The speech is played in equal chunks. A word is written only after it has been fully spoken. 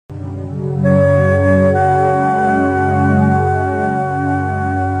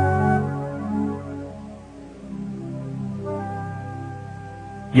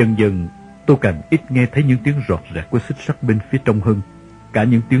Dần dần tôi càng ít nghe thấy những tiếng rọt rẹt của xích sắt bên phía trong hơn, cả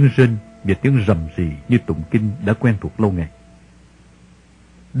những tiếng rên và tiếng rầm rì như tụng kinh đã quen thuộc lâu ngày.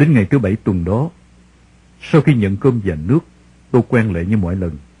 Đến ngày thứ 7 tuần đó, sau khi nhận cơm và nước, tôi quen lệ như mọi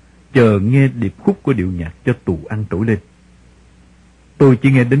lần, chờ nghe điệp khúc của điệu nhạc cho tù ăn trỗi lên. Tôi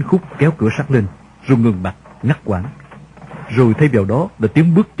chỉ nghe đến khúc kéo cửa sắt lên, rồi ngừng bặt, ngắt quãng. Rồi thay vào đó là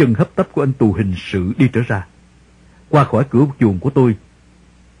tiếng bước chân hấp tấp của anh tù hình sự đi trở ra. Qua khỏi cửa chuồng của tôi,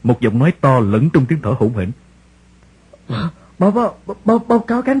 một giọng nói to lẫn trong tiếng thở hổn hển. Báo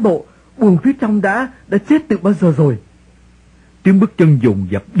cáo cán bộ, buồng phía trong đã chết từ bao giờ rồi? Tiếng bước chân dồn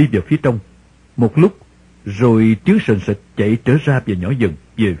dập đi vào phía trong. Một lúc, rồi tiếng sền sệt chạy trở ra và nhỏ dần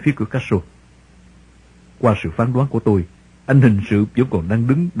về phía cửa castro. Qua sự phán đoán của tôi, anh hình sự vẫn còn đang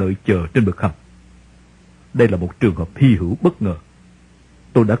đứng đợi chờ trên bậc hầm. Đây là một trường hợp hy hữu bất ngờ.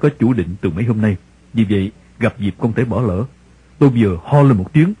 Tôi đã có chủ định từ mấy hôm nay, vì vậy gặp dịp không thể bỏ lỡ. Tôi vừa ho lên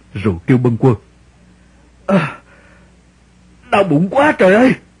một tiếng rồi kêu bâng quơ. Đau bụng quá trời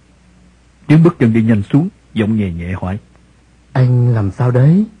ơi! Tiếng bước chân đi nhanh xuống, giọng nhẹ nhẹ hỏi. Anh làm sao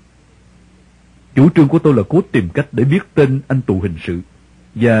đấy? Chủ trương của tôi là cố tìm cách để biết tên anh tù hình sự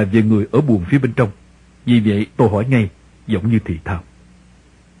và về người ở buồng phía bên trong. Vì vậy tôi hỏi ngay, giọng như thì thào.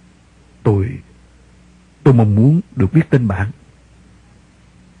 Tôi mong muốn được biết tên bạn.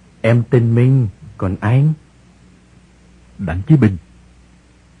 Em tên Minh, còn anh? Đặng với Bình.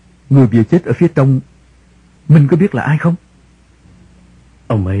 Người vừa chết ở phía trong, Minh có biết là ai không?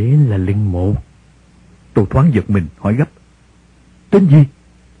 Ông ấy là linh mục. Tôi thoáng giật mình, hỏi gấp. Tên gì?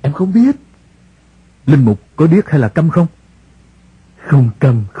 Em không biết. Linh mục có điếc hay là câm không? Không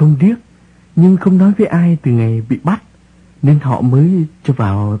câm, không điếc, nhưng không nói với ai từ ngày bị bắt, nên họ mới cho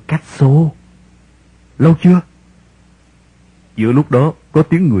vào cát xô. Lâu chưa? Giữa lúc đó có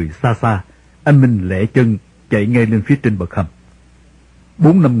tiếng người xa xa. Anh Minh lẹ chân chạy ngay lên phía trên bậc hầm.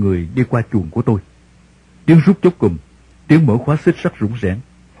 4-5 người đi qua chuồng của tôi. Tiếng rút chốt cùm, tiếng mở khóa xích sắt rủng rẽn.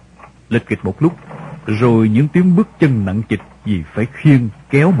 Lệch kịch một lúc, rồi những tiếng bước chân nặng trịch vì phải khiêng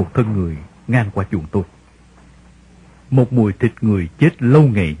kéo một thân người ngang qua chuồng tôi. Một mùi thịt người chết lâu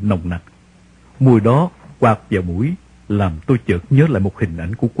ngày nồng nặc. Mùi đó quạt vào mũi làm tôi chợt nhớ lại một hình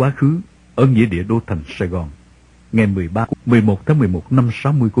ảnh của quá khứ ở nghĩa địa đô thành Sài Gòn, ngày 11 tháng 11 năm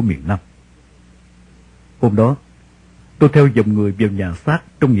 60 của miền Nam. Hôm đó, tôi theo dòng người vào nhà xác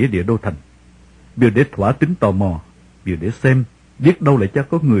trong nghĩa địa đô thành, vừa để thỏa tính tò mò, vừa để xem biết đâu lại chắc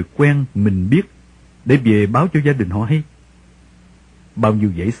có người quen mình biết để về báo cho gia đình họ hay. Bao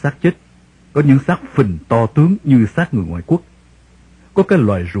nhiêu dãy xác chết, có những xác phình to tướng như xác người ngoại quốc, có cái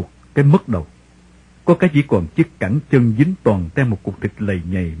loài ruột, cái mất đầu, có cái chỉ còn chiếc cẳng chân dính toàn ten một cục thịt lầy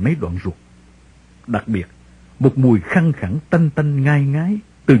nhầy mấy đoạn ruột. Đặc biệt, một mùi khăng khẳng tanh tanh ngai ngái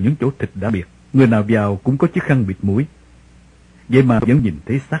từ những chỗ thịt đã biệt. Người nào vào cũng có chiếc khăn bịt mũi. Vậy mà vẫn nhìn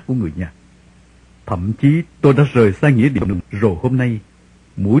thấy xác của người nhà. Thậm chí tôi đã rời xa nghĩa địa rồi hôm nay,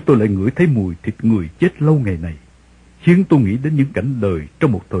 mũi tôi lại ngửi thấy mùi thịt người chết lâu ngày này, khiến tôi nghĩ đến những cảnh đời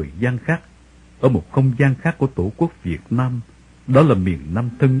trong một thời gian khác, ở một không gian khác của tổ quốc Việt Nam. Đó là miền Nam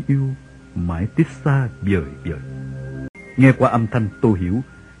thân yêu, mãi tít xa vời vời. Nghe qua âm thanh tôi hiểu,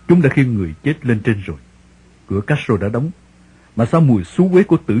 chúng đã khiêng người chết lên trên rồi. Cửa castro đã đóng, mà sao mùi xú uế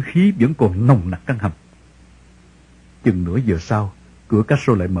của tử khí vẫn còn nồng nặc căn hầm. Chừng nửa giờ sau, cửa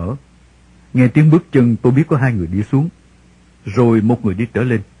castro lại mở. Nghe tiếng bước chân tôi biết có 2 người đi xuống, rồi một người đi trở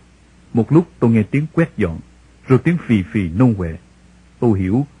lên. Một lúc tôi nghe tiếng quét dọn, rồi tiếng phì phì nôn quẹ. Tôi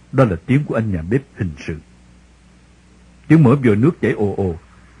hiểu đó là tiếng của anh nhà bếp hình sự. Tiếng mở vòi nước chảy ồ ồ,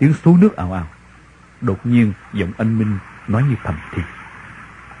 tiếng xối nước ào ào. Đột nhiên giọng anh Minh nói như thầm thì.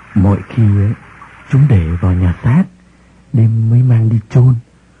 Mọi khi ấy, chúng để vào nhà xác, đêm mới mang đi chôn.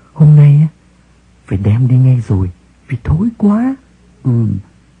 Hôm nay phải đem đi ngay rồi, vì thối quá.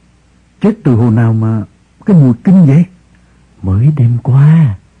 Chết từ hồi nào mà cái mùi kinh vậy? Mới đêm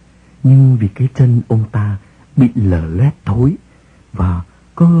qua, nhưng vì cái chân ông ta bị lở loét thối và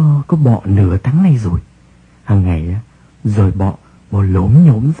có bọ nửa tháng nay rồi. Hàng ngày rồi bọ lổm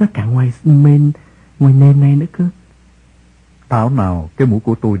nhổm ra cả ngoài nền này nữa cơ. Thảo nào cái mũi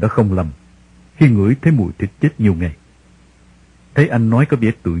của tôi đã không lầm khi ngửi thấy mùi thịt chết nhiều ngày. Thấy anh nói có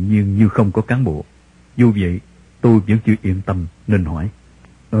vẻ tự nhiên như không có cán bộ. Dù vậy tôi vẫn chưa yên tâm nên hỏi.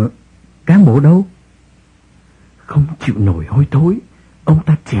 Cán bộ đâu? Không chịu nổi hôi thối, ông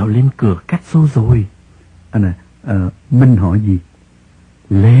ta trèo lên cửa cắt xô rồi. Anh Minh hỏi gì?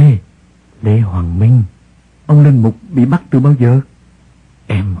 Lê Hoàng Minh. Ông linh mục bị bắt từ bao giờ?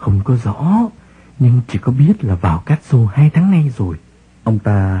 Em không có rõ, nhưng chỉ có biết là vào cát xô 2 tháng nay rồi. Ông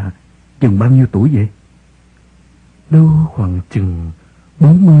ta chừng bao nhiêu tuổi vậy? Đâu khoảng chừng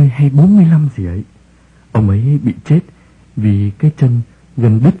 40 hay 45 gì ấy. Ông ấy bị chết vì cái chân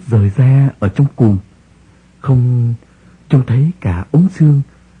gần đứt rời ra ở trong cùm. Không trông thấy cả ống xương,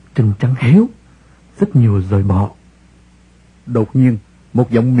 chân trắng héo, rất nhiều rời bọ. Đột nhiên,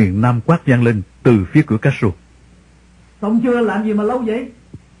 một giọng miền Nam quát vang lên từ phía cửa castro. Xong chưa, làm gì mà lâu vậy?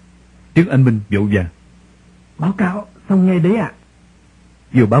 Tiếng anh Minh vội vàng. Báo cáo, xong ngay đấy ạ.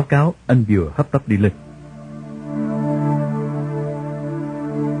 Vừa báo cáo, anh vừa hấp tấp đi lên.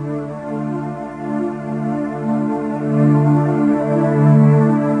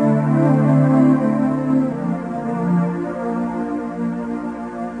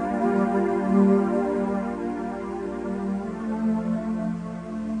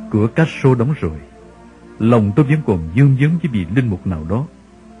 Cửa castro đóng rồi. Lòng tôi vẫn còn vương vấn với vị linh mục nào đó.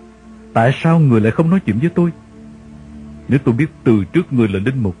 Tại sao người lại không nói chuyện với tôi? Nếu tôi biết từ trước người là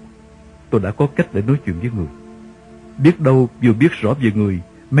linh mục, tôi đã có cách để nói chuyện với người. Biết đâu vừa biết rõ về người,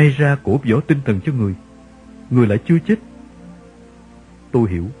 may ra cổ võ tinh thần cho người. Người lại chưa chết. Tôi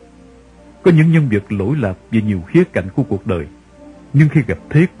hiểu, có những nhân vật lỗi lạc về nhiều khía cạnh của cuộc đời, nhưng khi gặp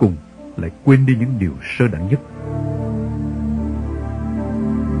thế cùng lại quên đi những điều sơ đẳng nhất.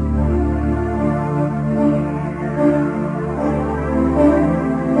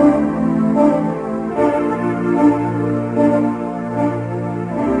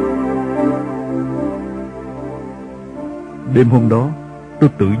 Đêm hôm đó, tôi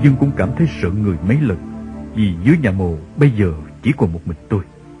tự dưng cũng cảm thấy sợ người mấy lần, vì dưới nhà mồ bây giờ chỉ còn một mình tôi.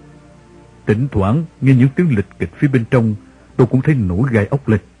 Thỉnh thoảng nghe những tiếng lịch kịch phía bên trong, tôi cũng thấy nổi gai ốc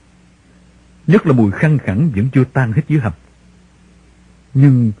lên. Nhất là mùi khăng khẳng vẫn chưa tan hết dưới hầm.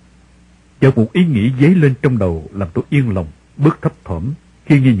 Nhưng chợt một ý nghĩ dấy lên trong đầu làm tôi yên lòng, bớt thấp thỏm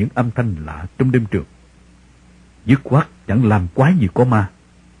khi nghe những âm thanh lạ trong đêm trường. Dứt khoát chẳng làm quái gì có ma.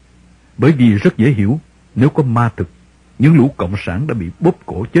 Bởi vì rất dễ hiểu, nếu có ma thực, những lũ cộng sản đã bị bóp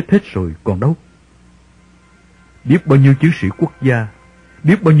cổ chết hết rồi còn đâu. Biết bao nhiêu chiến sĩ quốc gia,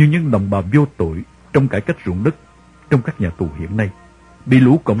 biết bao nhiêu những đồng bào vô tội trong cải cách ruộng đất, trong các nhà tù hiện nay, bị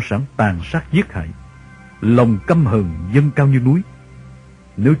lũ cộng sản tàn sát giết hại. Lòng căm hờn dâng cao như núi.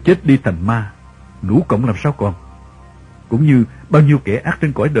 Nếu chết đi thành ma, lũ cộng làm sao còn? Cũng như bao nhiêu kẻ ác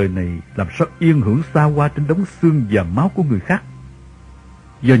trên cõi đời này làm sao yên hưởng xa hoa trên đống xương và máu của người khác.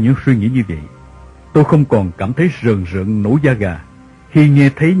 Do những suy nghĩ như vậy, tôi không còn cảm thấy rờn rợn nổi da gà khi nghe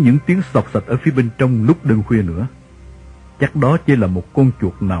thấy những tiếng xộc xạch ở phía bên trong lúc đêm khuya nữa. Chắc đó chỉ là một con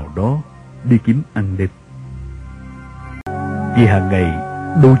chuột nào đó đi kiếm ăn đêm. Vì hàng ngày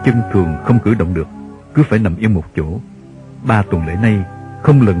đôi chân thường không cử động được, cứ phải nằm yên một chỗ. 3 tuần lễ nay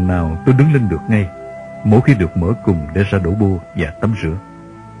không lần nào tôi đứng lên được ngay, mỗi khi được mở cùng để ra đổ bô và tắm rửa.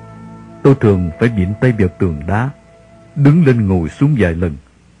 Tôi thường phải vịn tay vào tường đá, đứng lên ngồi xuống vài lần,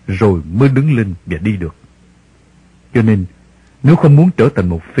 rồi mới đứng lên và đi được. Cho nên, nếu không muốn trở thành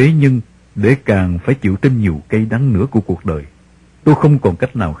một phế nhân để càng phải chịu thêm nhiều cay đắng nữa của cuộc đời, tôi không còn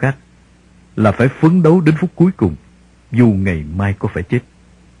cách nào khác là phải phấn đấu đến phút cuối cùng, dù ngày mai có phải chết.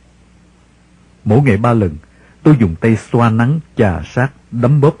 Mỗi ngày 3 lần, tôi dùng tay xoa nắng, chà sát,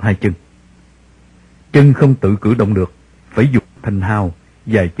 đấm bóp 2 chân. Chân không tự cử động được, phải dùng thanh hao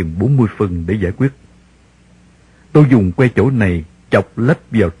dài chừng 40 phân để giải quyết. Tôi dùng que chỗ này chọc lách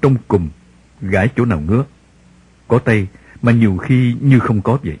vào trong cùm, gãi chỗ nào ngứa. Có tay mà nhiều khi như không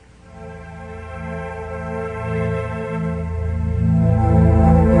có vậy.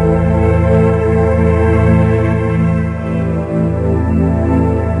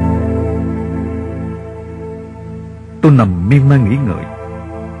 Tôi nằm miên man nghĩ ngợi.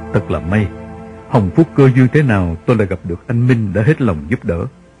 Thật là may, hồng phúc cơ duyên thế nào tôi lại gặp được anh Minh đã hết lòng giúp đỡ.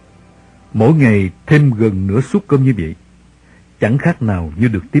 Mỗi ngày thêm gần nửa suất cơm như vậy, chẳng khác nào như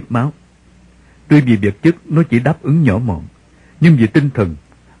được tiếp máu. Tuy vì vật chất nó chỉ đáp ứng nhỏ mọn, nhưng vì tinh thần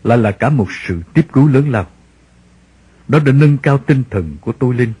lại là cả một sự tiếp cứu lớn lao. Nó đã nâng cao tinh thần của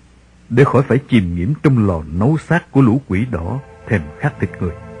tôi lên, để khỏi phải chìm nhiễm trong lò nấu xác của lũ quỷ đỏ thèm khát thịt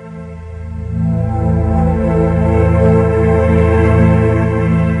người.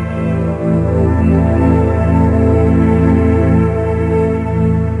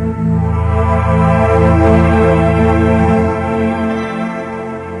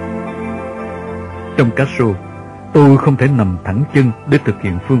 Trong castro, tôi không thể nằm thẳng chân để thực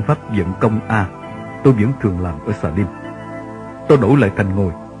hiện phương pháp vận công A tôi vẫn thường làm ở Salim. Tôi đổi lại thành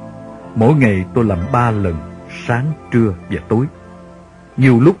ngồi. Mỗi ngày tôi làm 3 lần, sáng, trưa và tối.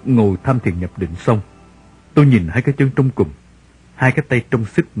 Nhiều lúc ngồi tham thiền nhập định xong, tôi nhìn 2 cái chân trong cùm, 2 cái tay trong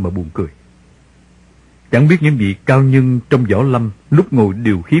xích mà buồn cười. Chẳng biết những vị cao nhân trong võ lâm lúc ngồi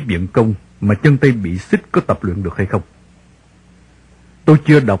điều khí vận công mà chân tay bị xích có tập luyện được hay không. Tôi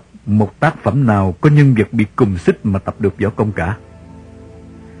chưa đọc một tác phẩm nào có nhân vật bị cùm xích mà tập được võ công cả.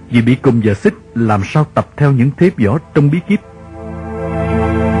 Vì bị cùm và xích làm sao tập theo những thế võ trong bí kíp.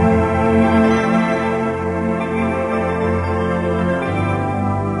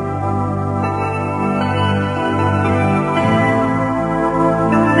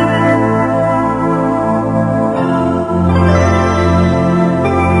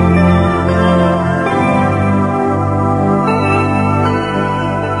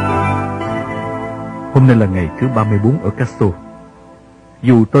 Hôm nay là ngày thứ 34 ở Castro.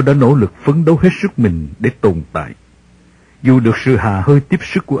 Dù tôi đã nỗ lực phấn đấu hết sức mình để tồn tại, dù được sự hà hơi tiếp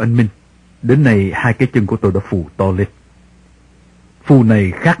sức của anh Minh, đến nay hai cái chân của tôi đã phù to lên. Phù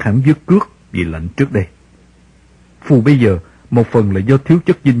này khác hẳn với cước bị lạnh trước đây. Phù bây giờ một phần là do thiếu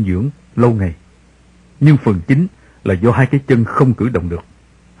chất dinh dưỡng lâu ngày, nhưng phần chính là do hai cái chân không cử động được,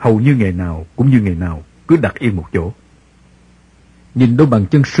 hầu như ngày nào cũng như ngày nào cứ đặt yên một chỗ. Nhìn đôi bàn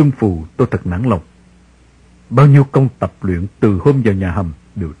chân sưng phù, tôi thật nản lòng. Bao nhiêu công tập luyện từ hôm vào nhà hầm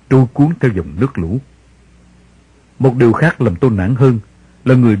đều trôi cuốn theo dòng nước lũ. Một điều khác làm tôi nản hơn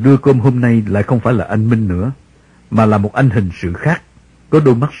là người đưa cơm hôm nay lại không phải là anh Minh nữa, mà là một anh hình sự khác, có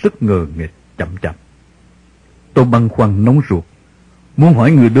đôi mắt rất ngờ nghệch, chậm chạp. Tôi băn khoăn nóng ruột, muốn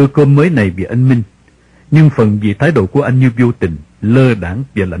hỏi người đưa cơm mới này về anh Minh, nhưng phần vì thái độ của anh như vô tình, lơ đãng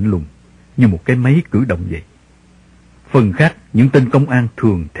và lạnh lùng, như một cái máy cử động vậy. Phần khác, những tên công an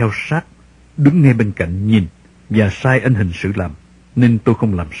thường theo sát, đứng ngay bên cạnh nhìn và sai anh hình sự làm, nên tôi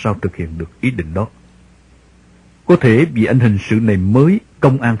không làm sao thực hiện được ý định đó. Có thể vì anh hình sự này mới,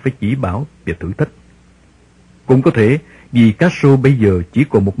 công an phải chỉ bảo và thử thách. Cũng có thể vì Castro bây giờ chỉ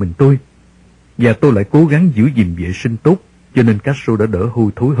còn một mình tôi, và tôi lại cố gắng giữ gìn vệ sinh tốt, cho nên Castro đã đỡ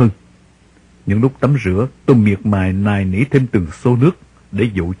hôi thối hơn. Những lúc tắm rửa, tôi miệt mài nài nỉ thêm từng xô nước để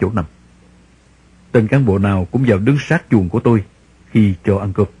dụ chỗ nằm. Tên cán bộ nào cũng vào đứng sát chuồng của tôi khi cho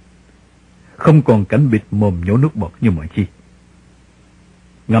ăn cơm. Không còn cảnh bịt mồm nhổ nước bọt như mọi khi.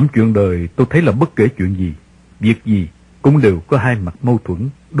 Ngẫm chuyện đời, tôi thấy là bất kể chuyện gì, việc gì cũng đều có hai mặt mâu thuẫn,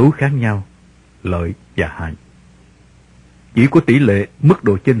 đối kháng nhau, lợi và hại. Chỉ có tỷ lệ mức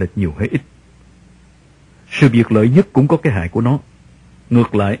độ chênh lệch nhiều hay ít. Sự việc lợi nhất cũng có cái hại của nó.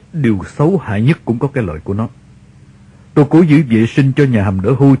 Ngược lại, điều xấu hại nhất cũng có cái lợi của nó. Tôi cố giữ vệ sinh cho nhà hầm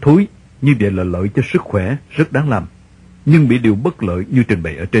đỡ hôi thối, như vậy là lợi cho sức khỏe, rất đáng làm, nhưng bị điều bất lợi như trình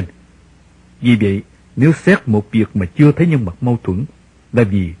bày ở trên. Vì vậy, nếu xét một việc mà chưa thấy nhân mặt mâu thuẫn, là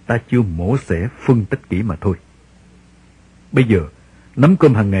vì ta chưa mổ xẻ phân tích kỹ mà thôi. Bây giờ, nắm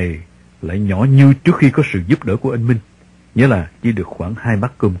cơm hàng ngày lại nhỏ như trước khi có sự giúp đỡ của anh Minh, nghĩa là chỉ được khoảng 2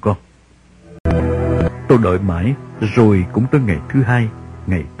 bát cơm con. Tôi đợi mãi, rồi cũng tới ngày thứ 2,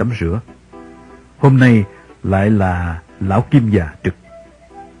 ngày tắm rửa. Hôm nay lại là lão Kim già trực.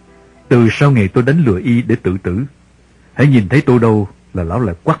 Từ sau ngày tôi đánh lừa y để tự tử, hãy nhìn thấy tôi đâu là lão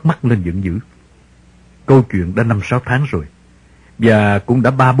lại quát mắt lên giận dữ. Câu chuyện đã 5-6 tháng rồi, và cũng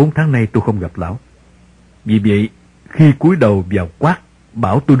đã 3-4 tháng nay tôi không gặp lão. Vì vậy, khi cúi đầu vào quát,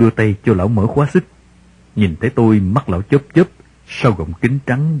 bảo tôi đưa tay cho lão mở khóa xích, nhìn thấy tôi mắt lão chớp chớp, sau gọng kính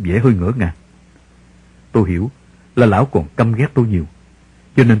trắng vẻ hơi ngỡ ngàng. Tôi hiểu là lão còn căm ghét tôi nhiều,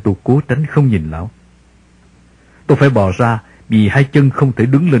 cho nên tôi cố tránh không nhìn lão. Tôi phải bò ra vì hai chân không thể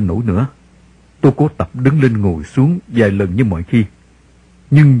đứng lên nổi nữa. Tôi cố tập đứng lên ngồi xuống vài lần như mọi khi,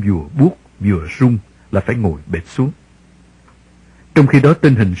 nhưng vừa buốt vừa run là phải ngồi bệt xuống. Trong khi đó,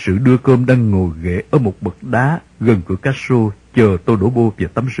 tên hình sự đưa cơm đang ngồi ghệ ở một bậc đá gần cửa Castro chờ tôi đổ bô và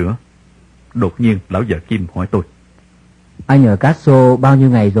tắm rửa. Đột nhiên lão già Kim hỏi tôi: Anh ở Castro bao nhiêu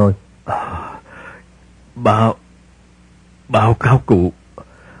ngày rồi? Báo cáo cụ,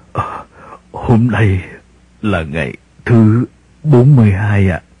 hôm nay là ngày thứ 42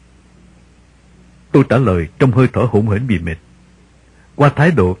 ạ. Tôi trả lời trong hơi thở hổn hển vì mệt. Qua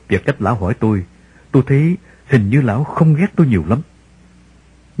thái độ và cách lão hỏi tôi thấy hình như lão không ghét tôi nhiều lắm.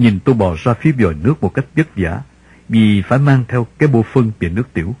 Nhìn tôi bò ra phía vòi nước một cách vất vả vì phải mang theo cái bô phân và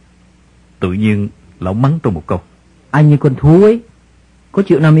nước tiểu. Tự nhiên lão mắng tôi một câu: Anh như con thú ấy, có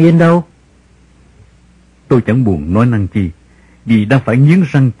chịu nằm yên đâu. Tôi chẳng buồn nói năng chi, vì đang phải nghiến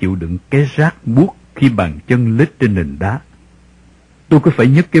răng chịu đựng cái rát buốt khi bàn chân lết trên nền đá. Tôi cứ phải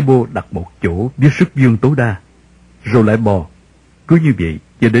nhấc cái bô đặt một chỗ với sức dương tối đa, rồi lại bò, cứ như vậy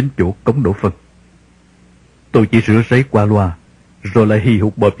cho đến chỗ cống đổ phân. Tôi chỉ rửa ráy qua loa, rồi lại hì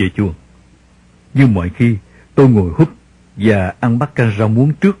hục bò về chuồng. Như mọi khi, tôi ngồi húp và ăn bát canh rau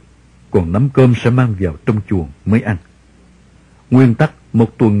muống trước, còn nắm cơm sẽ mang vào trong chuồng mới ăn. Nguyên tắc,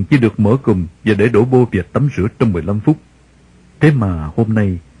 một tuần chỉ được mở cùm và để đổ bô và tắm rửa trong 15 phút. Thế mà hôm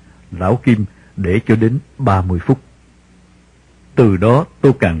nay, lão Kim để cho đến 30 phút. Từ đó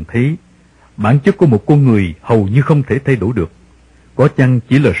tôi càng thấy bản chất của một con người hầu như không thể thay đổi được. Có chăng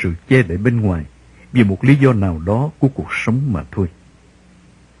chỉ là sự che đậy bên ngoài, vì một lý do nào đó của cuộc sống mà thôi.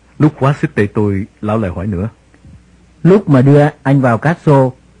 Lúc khóa xích tay tôi, lão lại hỏi nữa: Lúc mà đưa anh vào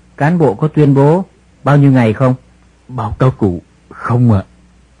Castro, cán bộ có tuyên bố bao nhiêu ngày không? Báo cáo cụ, không ạ.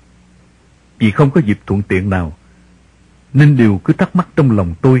 Vì không có dịp thuận tiện nào, nên điều cứ thắc mắc trong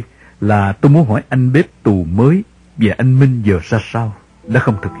lòng tôi là tôi muốn hỏi anh bếp tù mới và anh Minh giờ ra sao, đã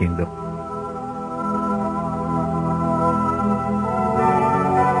không thực hiện được.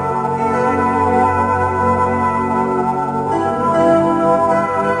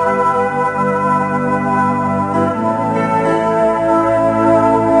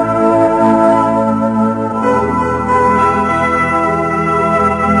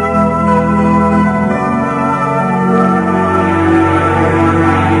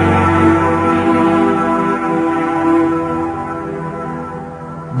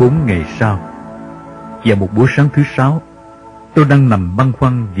 sau. Và một buổi sáng thứ 6, tôi đang nằm băn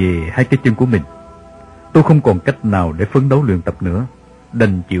khoăn về hai cái chân của mình. Tôi không còn cách nào để phấn đấu luyện tập nữa,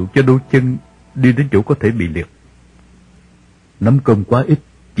 đành chịu cho đôi chân đi đến chỗ có thể bị liệt. Nắm cơm quá ít,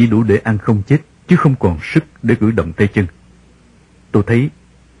 chỉ đủ để ăn không chết, chứ không còn sức để cử động tay chân. Tôi thấy,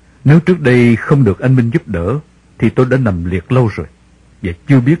 nếu trước đây không được anh Minh giúp đỡ, thì tôi đã nằm liệt lâu rồi, và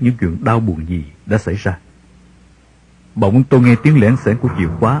chưa biết những chuyện đau buồn gì đã xảy ra. Bỗng tôi nghe tiếng lẻn xẻn của chìa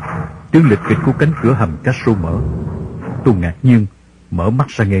khóa, tiếng lịch kịch của cánh cửa hầm Castro mở. Tôi ngạc nhiên, mở mắt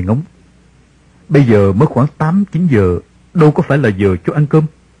ra nghe ngóng. Bây giờ mới khoảng 8-9 giờ, đâu có phải là giờ cho ăn cơm.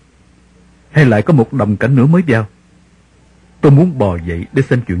 Hay lại có một đồng cảnh nữa mới vào. Tôi muốn bò dậy để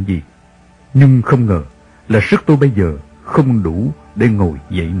xem chuyện gì, nhưng không ngờ là sức tôi bây giờ không đủ để ngồi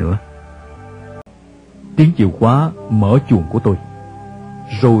dậy nữa. Tiếng chìa khóa mở chuồng của tôi,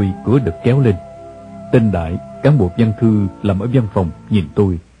 rồi cửa được kéo lên. Tên Đại, cán bộ văn thư làm ở văn phòng, nhìn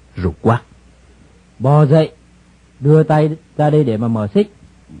tôi rồi quát: Bò dậy, đưa tay ra đây để mà mở xích.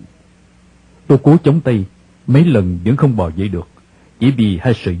 Tôi cố chống tay, mấy lần vẫn không bò dậy được, chỉ vì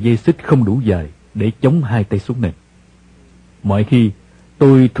hai sợi dây xích không đủ dài để chống hai tay xuống nền. Mọi khi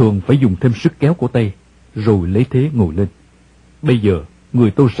tôi thường phải dùng thêm sức kéo của tay, rồi lấy thế ngồi lên. Bây giờ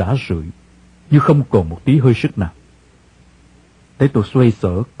người tôi rã rượi, như không còn một tí hơi sức nào. Thấy tôi xoay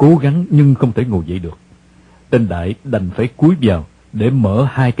sở, cố gắng nhưng không thể ngồi dậy được. Tên Đại đành phải cúi vào để mở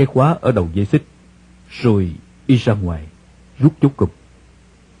hai cái khóa ở đầu dây xích, rồi đi ra ngoài, rút chốt cụm.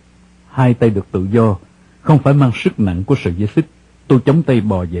 Hai tay được tự do, không phải mang sức nặng của sợi dây xích. Tôi chống tay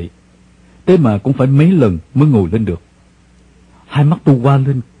bò dậy, thế mà cũng phải mấy lần mới ngồi lên được. Hai mắt tôi qua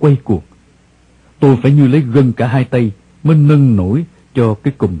lên quay cuồng. Tôi phải như lấy gân cả hai tay mới nâng nổi cho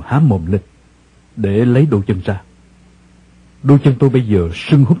cái cùm há mồm lên để lấy đôi chân ra. Đôi chân tôi bây giờ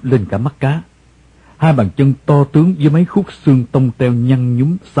sưng húp lên cả mắt cá. Hai bàn chân to tướng với mấy khúc xương tông teo nhăn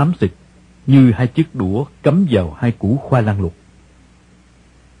nhúm xám xịt, như hai chiếc đũa cắm vào hai củ khoai lang luộc.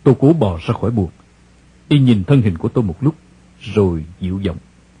 Tôi cố bò ra khỏi buồng. Y nhìn thân hình của tôi một lúc, rồi dịu giọng: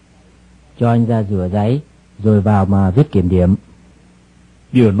 Cho anh ra rửa giấy, rồi vào mà viết kiểm điểm.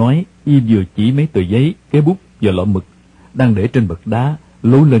 Vừa nói, Y vừa chỉ mấy tờ giấy, cái bút và lọ mực đang để trên bậc đá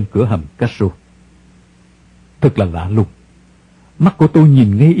lối lên cửa hầm Castro. Thật là lạ lùng. Mắt của tôi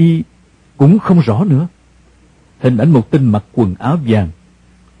nhìn ngay Y cũng không rõ nữa. Hình ảnh một tên mặc quần áo vàng,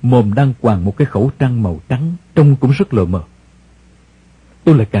 mồm đang quàng một cái khẩu trang màu trắng, trông cũng rất lờ mờ.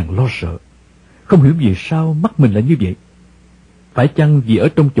 Tôi lại càng lo sợ, không hiểu vì sao mắt mình lại như vậy. Phải chăng vì ở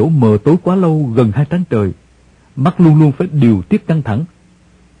trong chỗ mờ tối quá lâu, gần 2 tháng trời, mắt luôn luôn phải điều tiết căng thẳng?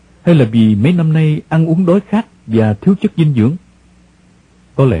 Hay là vì mấy năm nay ăn uống đói khát và thiếu chất dinh dưỡng?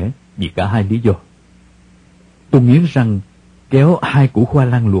 Có lẽ vì cả hai lý do. Tôi nghiến răng kéo hai củ khoai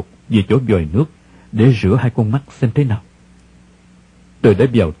lang luộc về chỗ vòi nước để rửa hai con mắt xem thế nào. Trời đã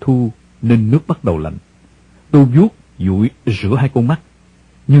vào thu nên nước bắt đầu lạnh. Tôi vuốt dụi rửa hai con mắt,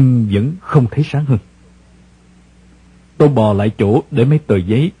 nhưng vẫn không thấy sáng hơn. Tôi bò lại chỗ để mấy tờ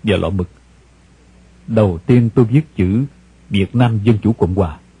giấy và lọ mực. Đầu tiên tôi viết chữ Việt Nam Dân Chủ Cộng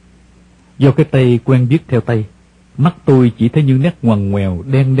Hòa. Do cái tay quen viết theo tay, mắt tôi chỉ thấy những nét ngoằn ngoèo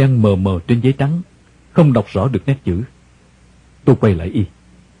đen đen mờ mờ trên giấy trắng, không đọc rõ được nét chữ. Tôi quay lại Y: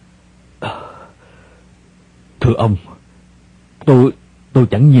 Thưa ông, tôi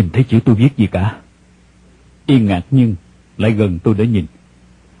chẳng nhìn thấy chữ tôi viết gì cả. Y ngạc nhiên lại gần tôi để nhìn.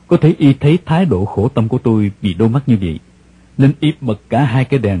 Có thể Y thấy thái độ khổ tâm của tôi vì đôi mắt như vậy, nên Y bật cả hai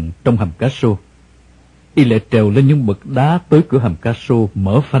cái đèn trong hầm Castro. Y lại trèo lên những bậc đá tới cửa hầm Castro,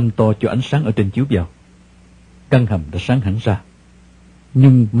 mở phanh to cho ánh sáng ở trên chiếu vào. Căn hầm đã sáng hẳn ra,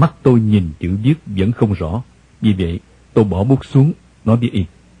 nhưng mắt tôi nhìn chữ viết vẫn không rõ. Vì vậy tôi bỏ bút xuống, nói với Y: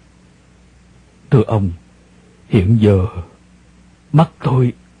 Thưa ông, hiện giờ mắt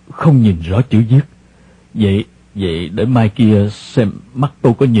tôi không nhìn rõ chữ viết. Vậy để mai kia xem mắt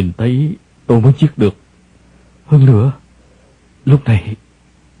tôi có nhìn thấy tôi mới viết được. Hơn nữa, lúc này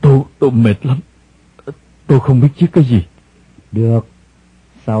tôi mệt lắm. Tôi không biết viết cái gì. Được,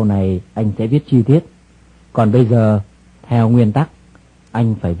 sau này anh sẽ viết chi tiết. Còn bây giờ, theo nguyên tắc,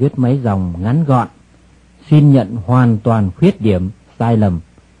 anh phải viết mấy dòng ngắn gọn. Xin nhận hoàn toàn khuyết điểm, sai lầm.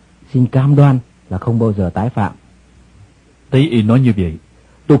 Xin cam đoan là không bao giờ tái phạm. Thấy Y nói như vậy,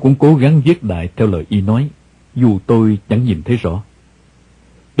 tôi cũng cố gắng viết đại theo lời Y nói, dù tôi chẳng nhìn thấy rõ.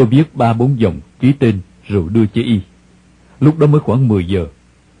 Tôi viết 3-4 dòng ký tên rồi đưa cho Y. Lúc đó mới khoảng 10 giờ.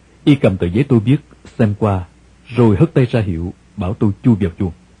 Y cầm tờ giấy tôi viết, xem qua, rồi hất tay ra hiệu, bảo tôi chui vào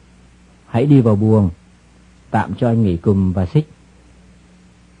chuồng. Hãy đi vào buồng, tạm cho anh nghỉ cùm và xích.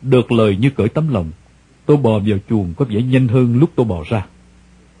 Được lời như cởi tấm lòng, tôi bò vào chuồng có vẻ nhanh hơn lúc tôi bò ra.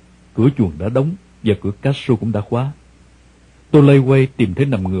 Cửa chuồng đã đóng và cửa Castro cũng đã khóa. Tôi loay quay tìm thấy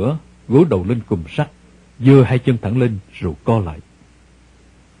nằm ngửa gối đầu lên cùm sắt, giơ hai chân thẳng lên rồi co lại.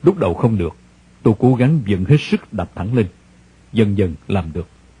 Lúc đầu không được, tôi cố gắng vận hết sức đạp thẳng lên. Dần dần làm được.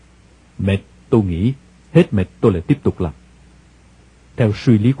 Mệt, tôi nghĩ, hết mệt tôi lại tiếp tục làm. Theo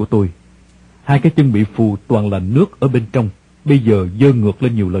suy lý của tôi, hai cái chân bị phù toàn là nước ở bên trong, bây giờ giơ ngược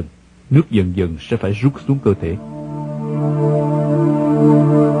lên nhiều lần, nước dần dần sẽ phải rút xuống cơ thể.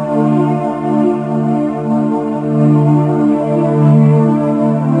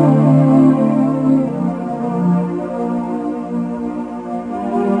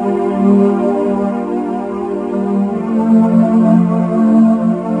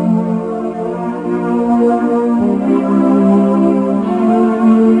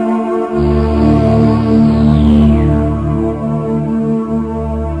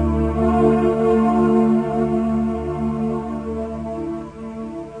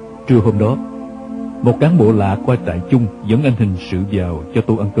 Trưa hôm đó, một cán bộ lạ qua trại chung dẫn anh hình sự vào cho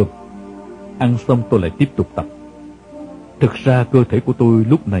tôi ăn cơm. Ăn xong tôi lại tiếp tục tập. Thực ra cơ thể của tôi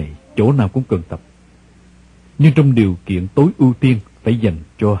lúc này chỗ nào cũng cần tập, nhưng trong điều kiện tối ưu tiên phải dành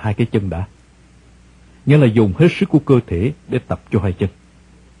cho hai cái chân đã. Nghĩa là dùng hết sức của cơ thể để tập cho hai chân.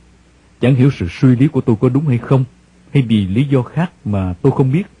 Chẳng hiểu sự suy lý của tôi có đúng hay không, hay vì lý do khác mà tôi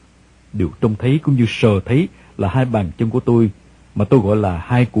không biết. Điều trông thấy cũng như sờ thấy là hai bàn chân của tôi, mà tôi gọi là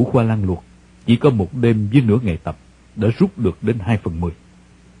hai củ khoai lang luộc, chỉ có một đêm với nửa ngày tập đã rút được đến 2/10.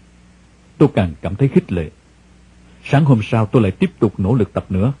 Tôi càng cảm thấy khích lệ. Sáng hôm sau tôi lại tiếp tục nỗ lực tập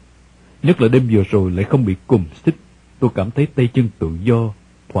nữa. Nhất là đêm vừa rồi lại không bị cùm xích. Tôi cảm thấy tay chân tự do,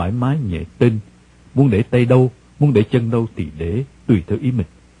 thoải mái nhẹ tênh. Muốn để tay đâu, muốn để chân đâu thì để, tùy theo ý mình.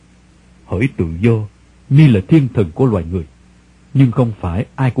 Hỡi tự do, mi là thiên thần của loài người, nhưng không phải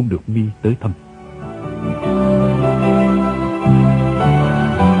ai cũng được mi tới thăm.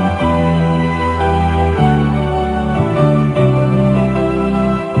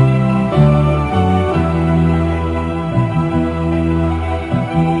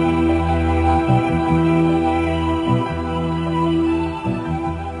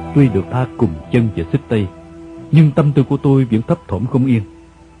 Tuy được tha cùng chân và xích tay, nhưng tâm tư của tôi vẫn thấp thỏm không yên.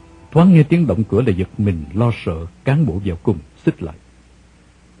 Thoáng nghe tiếng động cửa là giật mình lo sợ cán bộ vào cùng xích lại.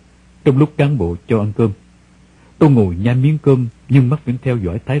 Trong lúc cán bộ cho ăn cơm, tôi ngồi nhai miếng cơm nhưng mắt vẫn theo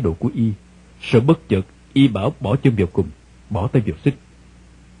dõi thái độ của y. Sợ bất chợt y bảo bỏ chân vào cùng, bỏ tay vào xích.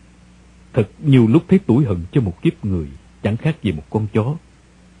 Thật nhiều lúc thấy tủi hận cho một kiếp người chẳng khác gì một con chó.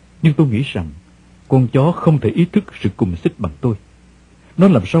 Nhưng tôi nghĩ rằng con chó không thể ý thức sự cùng xích bằng tôi. Nó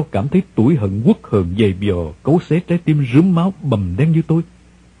làm sao cảm thấy tủi hận uất hờn dày bò cấu xé trái tim rướm máu bầm đen như tôi.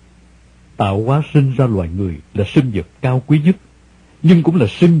 Tạo hóa sinh ra loài người là sinh vật cao quý nhất, nhưng cũng là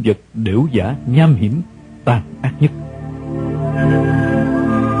sinh vật đểu giả, nham hiểm, tàn ác nhất.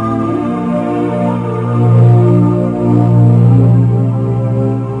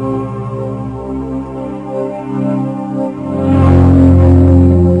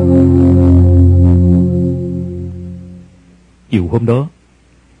 Chiều hôm đó,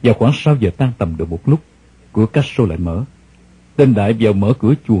 vào khoảng 6 giờ tan tầm được một lúc, cửa Castro lại mở. Tên đại vào mở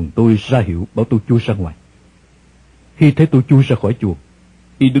cửa chuồng tôi ra hiệu bảo tôi chui ra ngoài. Khi thấy tôi chui ra khỏi chuồng,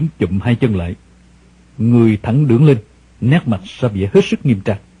 y đứng chụm hai chân lại, người thẳng đứng lên, nét mặt ra vẻ hết sức nghiêm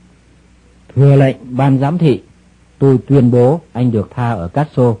trang. Thưa lệnh ban giám thị, tôi tuyên bố anh được tha ở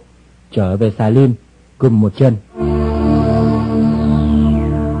Castro, trở về Xà Lim, cùm một chân.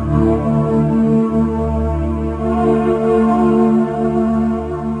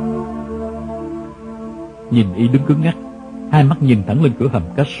 Nhìn y đứng cứng ngắc, hai mắt nhìn thẳng lên cửa hầm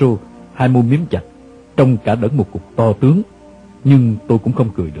Castro, hai môi miếm chặt, trông cả đẫn một cục to tướng. Nhưng tôi cũng không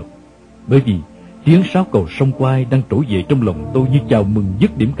cười được, bởi vì tiếng sáo cầu sông Quai đang trỗi về trong lòng tôi như chào mừng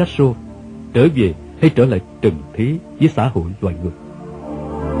dứt điểm Castro, trở về hay trở lại trần thế với xã hội loài người.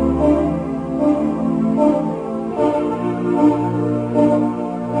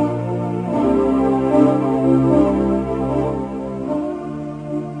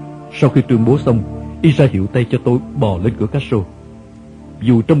 Sau khi tuyên bố xong, y ra hiệu tay cho tôi bò lên cửa Castro.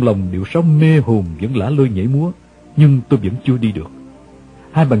 Dù trong lòng điệu sáo mê hồn vẫn lả lơi nhảy múa, nhưng tôi vẫn chưa đi được.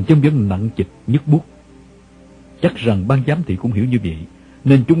 Hai bàn chân vẫn nặng trịch nhức buốt. Chắc rằng ban giám thị cũng hiểu như vậy,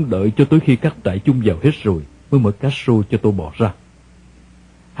 nên chúng đợi cho tới khi các trại chung vào hết rồi mới mở Castro cho tôi bò ra.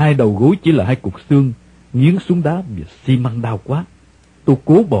 Hai đầu gối chỉ là hai cục xương nghiến xuống đá vì xi măng đau quá. Tôi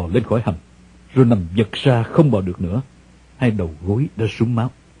cố bò lên khỏi hầm, rồi nằm giật ra không bò được nữa. Hai đầu gối đã súng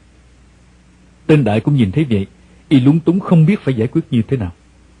máu. Tên đại cũng nhìn thấy vậy, y lúng túng không biết phải giải quyết như thế nào.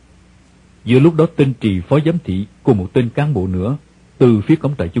 Giữa lúc đó tên Trì phó giám thị cùng một tên cán bộ nữa từ phía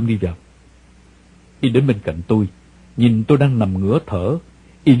cổng trại chung đi vào. Y đến bên cạnh tôi, nhìn tôi đang nằm ngửa thở,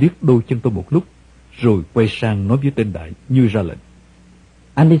 y liếc đôi chân tôi một lúc, rồi quay sang nói với tên đại như ra lệnh.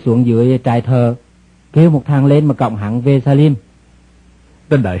 Anh đi xuống dưới trại thờ, kêu một thằng lên mà cõng hắn về Salim.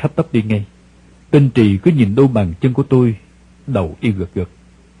 Tên Đại hấp tấp đi ngay. Tên Trì cứ nhìn đôi bàn chân của tôi, đầu y gật gật.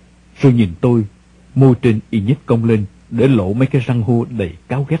 Rồi nhìn tôi, môi trên y nhếch cong lên để lộ mấy cái răng hô đầy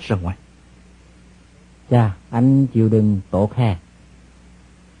cáu ghét ra ngoài. Chà, anh chịu đựng tốt hè.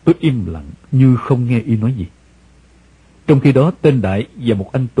 Tôi im lặng như không nghe y nói gì. Trong khi đó, tên Đại và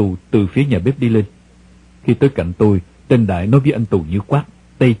một anh tù từ phía nhà bếp đi lên. Khi tới cạnh tôi, tên Đại nói với anh tù như quát,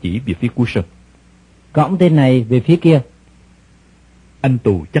 tay chỉ về phía cuối sân. Cõng tên này về phía kia. Anh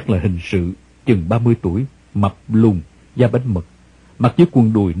tù chắc là hình sự, chừng 30 tuổi, mập lùn, da bánh mật, mặc chiếc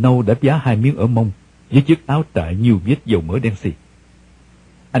quần đùi nâu đã vá 2 miếng ở mông, với chiếc áo trại nhiều vết dầu mỡ đen xì.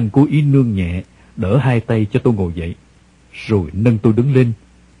 Anh cố ý nương nhẹ, đỡ 2 tay cho tôi ngồi dậy, rồi nâng tôi đứng lên,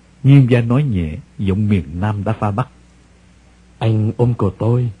 nghiêng vai nói nhẹ, giọng miền Nam đã pha Bắc. Anh ôm cổ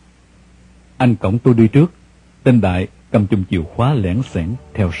tôi. Anh cõng tôi đi trước, tên Đại cầm chùm chìa khóa lẻn xẻn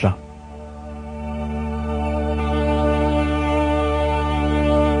theo sau.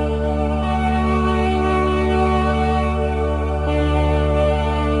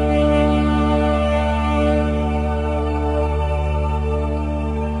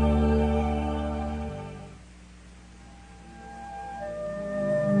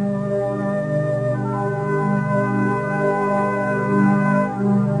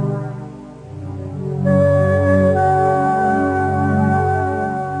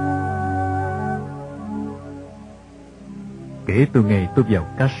 Kể từ ngày tôi vào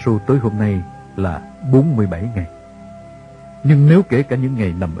Castro tới hôm nay là 47 ngày. Nhưng nếu kể cả những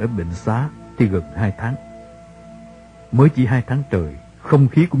ngày nằm ở bệnh xá thì gần 2 tháng. Mới chỉ 2 tháng trời, không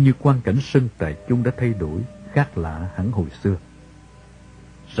khí cũng như quang cảnh sân trại chung đã thay đổi, khác lạ hẳn hồi xưa.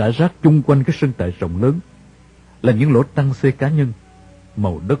 Rải rác chung quanh cái sân trại rộng lớn là những lỗ tăng xê cá nhân,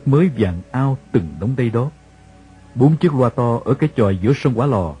 màu đất mới vàng ao từng đống đây đó. 4 chiếc loa to ở cái chòi giữa sân quả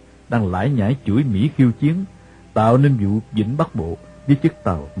lò đang lải nhải chửi Mỹ khiêu chiến, tạo nên vụ Vĩnh Bắc Bộ với chiếc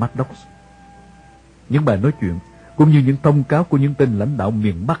tàu Maddox. Những bài nói chuyện cũng như những thông cáo của những tên lãnh đạo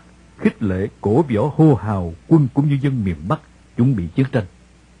miền Bắc khích lệ cổ võ hô hào quân cũng như dân miền Bắc chuẩn bị chiến tranh.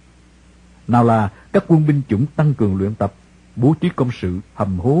 Nào là các quân binh chủng tăng cường luyện tập, bố trí công sự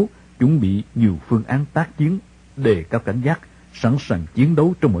hầm hố, chuẩn bị nhiều phương án tác chiến, đề cao cảnh giác, sẵn sàng chiến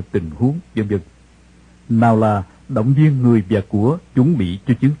đấu trong mọi tình huống, vân vân. Nào là động viên người và của chuẩn bị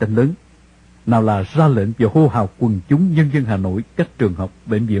cho chiến tranh lớn. Nào là ra lệnh và hô hào quần chúng nhân dân Hà Nội, các trường học,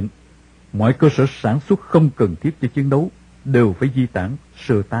 bệnh viện, mọi cơ sở sản xuất không cần thiết cho chiến đấu đều phải di tản,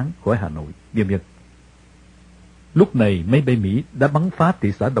 sơ tán khỏi Hà Nội, vân vân. Lúc này máy bay Mỹ đã bắn phá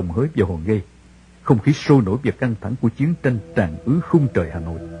thị xã Đồng Hới và Hòn Ghê. Không khí sôi nổi và căng thẳng của chiến tranh tràn ứ khung trời Hà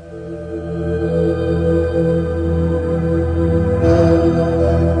Nội.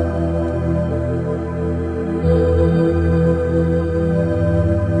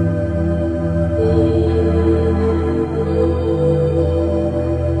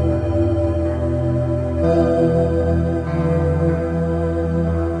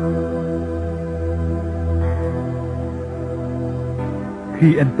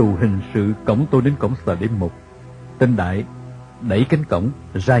 Khi anh tù hình sự cõng tôi đến cổng xà đêm 1, tên Đại đẩy cánh cổng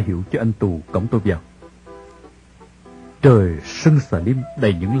ra hiệu cho anh tù cõng tôi vào. Trời sân xà lim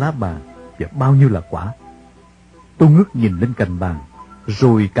đầy những lá bàn và bao nhiêu là quả. Tôi ngước nhìn lên cành bàn,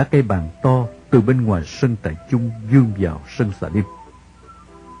 rồi cả cây bàn to từ bên ngoài sân trại chung vươn vào sân xà lim.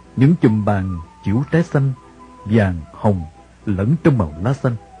 Những chùm bàn chiếu trái xanh, vàng, hồng lẫn trong màu lá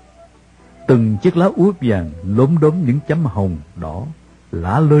xanh. Từng chiếc lá úa vàng lốm đốm những chấm hồng, đỏ,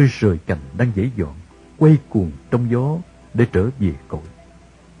 lá lơi rời cành đang dãy dọn, quay cuồng trong gió để trở về cội.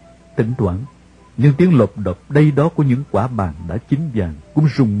 Thỉnh thoảng, những tiếng lộp độp đây đó của những quả bàn đã chín vàng cũng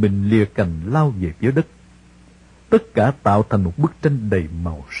rùng mình lìa cành lao về phía đất. Tất cả tạo thành một bức tranh đầy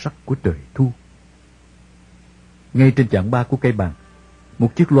màu sắc của trời thu. Ngay trên chảng ba của cây bàn,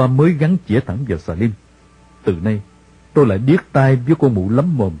 một chiếc loa mới gắn chĩa thẳng vào xà lim. Từ nay, tôi lại điếc tai với con mụ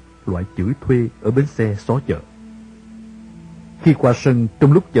lắm mồm, loại chửi thuê ở bến xe xó chợ. Khi qua sân,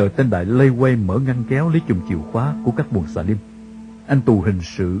 trong lúc chờ tên Đại lây quay mở ngăn kéo lấy chùm chìa khóa của các buồng xà lim, anh tù hình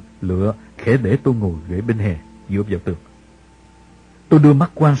sự lựa khẽ để tôi ngồi ghế bên hè dựa vào tường. Tôi đưa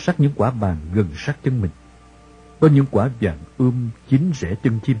mắt quan sát những quả bàn gần sát chân mình. Có những quả vàng chín rẽ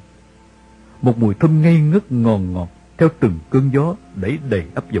chân chim. Một mùi thơm ngây ngất ngon ngọt theo từng cơn gió đẩy đầy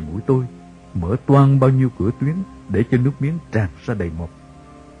ấp vào mũi tôi, mở toang bao nhiêu cửa tuyến để cho nước miếng tràn ra đầy một.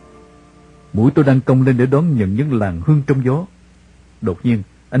 Mũi tôi đang cong lên để đón nhận những làn hương trong gió. Đột nhiên,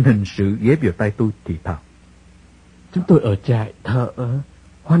 anh hình sự ghé vào tay tôi thì thào: Chúng tôi ở trại thợ,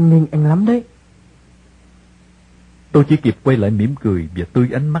 hoan nghênh anh lắm đấy. Tôi chỉ kịp quay lại mỉm cười và tươi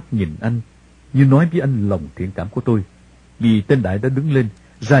ánh mắt nhìn anh, như nói với anh lòng thiện cảm của tôi. Vì tên Đại đã đứng lên,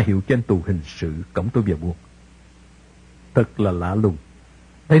 ra hiệu cho anh tù hình sự cõng tôi vào buồng. Thật là lạ lùng.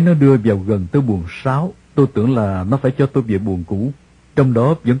 Thấy nó đưa vào gần tới buồng 6, tôi tưởng là nó phải cho tôi về buồng cũ. Trong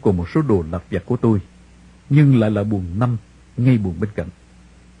đó vẫn còn một số đồ lặt vặt của tôi, nhưng lại là buồng 5, ngay buồng bên cạnh.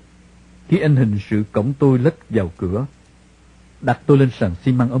 Khi anh hình sự cõng tôi lách vào cửa, đặt tôi lên sàn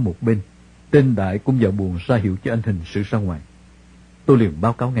xi măng ở một bên, tên Đại cũng vào buồng ra hiệu cho anh hình sự ra ngoài. Tôi liền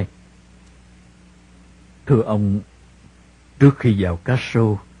báo cáo ngay. Thưa ông, trước khi vào cá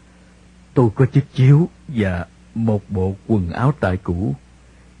sô, tôi có chiếc chiếu và một bộ quần áo trại cũ,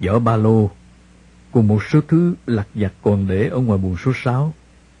 giỏ ba lô, cùng một số thứ lặt vặt còn để ở ngoài buồng số 6.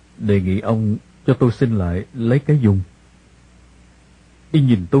 Đề nghị ông cho tôi xin lại lấy cái dùng. Y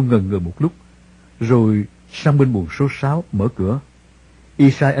nhìn tôi ngần ngừ một lúc, rồi sang bên buồng số 6 mở cửa.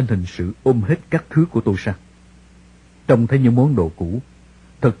 Y sai anh hình sự ôm hết các thứ của tôi sang. Trông thấy những món đồ cũ,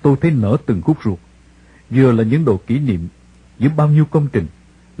 thật tôi thấy nở từng khúc ruột. Vừa là những đồ kỷ niệm, giữa bao nhiêu công trình,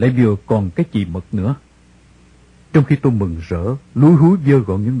 lại vừa còn cái chì mật nữa. Trong khi tôi mừng rỡ, lúi húi vơ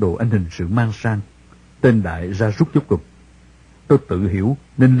gọn những đồ anh hình sự mang sang, tên Đại ra rút chốt cùng. Tôi tự hiểu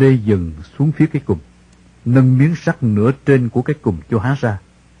nên lê dần xuống phía cái cùng, nâng miếng sắt nửa trên của cái cùng cho há ra,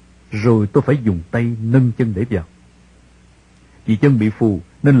 rồi tôi phải dùng tay nâng chân để vào. Vì chân bị phù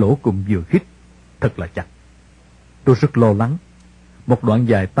nên lỗ cùng vừa khít, thật là chặt. Tôi rất lo lắng. Một đoạn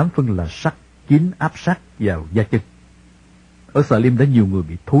dài 8 phân là sắt kín áp sát vào da chân. Ở Xà Lim đã nhiều người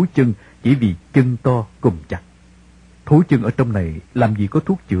bị thối chân chỉ vì chân to cùng chặt. Thối chân ở trong này làm gì có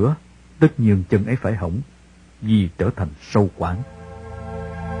thuốc chữa, tất nhiên chân ấy phải hỏng, vì trở thành sâu quản.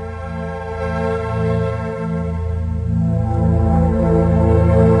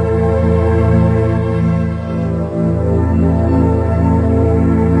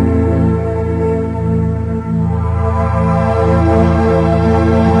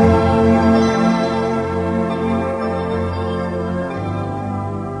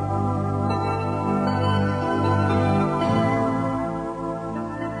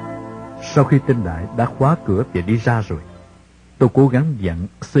 Sau khi tên Đại đã khóa cửa và đi ra rồi, tôi cố gắng vặn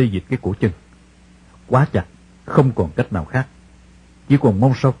xê dịch cái cổ chân. Quá chặt, không còn cách nào khác. Chỉ còn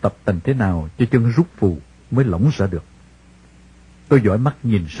mong sao tập tành thế nào cho chân rút phù mới lỏng ra được. Tôi dõi mắt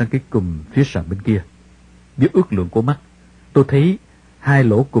nhìn sang cái cùm phía sàn bên kia. Với ước lượng của mắt, tôi thấy 2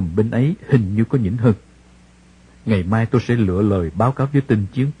 lỗ cùm bên ấy hình như có nhỉnh hơn. Ngày mai tôi sẽ lựa lời báo cáo với tên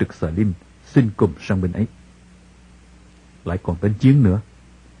chiến trực Xà Lim, xin cùm sang bên ấy. Lại còn tên chiến nữa.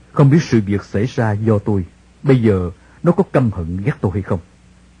 Không biết sự việc xảy ra do tôi, bây giờ nó có căm hận ghét tôi hay không.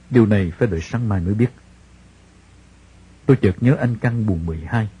 Điều này phải đợi sáng mai mới biết. Tôi chợt nhớ anh căn buồng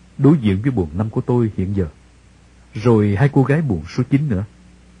 12, đối diện với buồng 5 của tôi hiện giờ. Rồi 2 cô gái buồng số 9 nữa.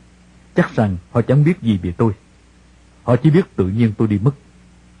 Chắc rằng họ chẳng biết gì về tôi. Họ chỉ biết tự nhiên tôi đi mất.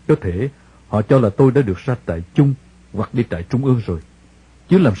 Có thể họ cho là tôi đã được ra trại chung hoặc đi trại trung ương rồi.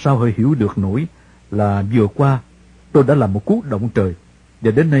 Chứ làm sao họ hiểu được nổi là vừa qua tôi đã làm một cú động trời,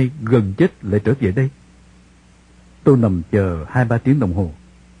 và đến nay gần chết lại trở về đây. Tôi nằm chờ 2-3 tiếng đồng hồ.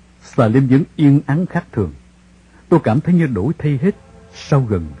 Xà Lim vẫn yên ắng khác thường. Tôi cảm thấy như đổi thay hết sau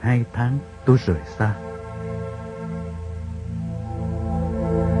gần 2 tháng tôi rời xa.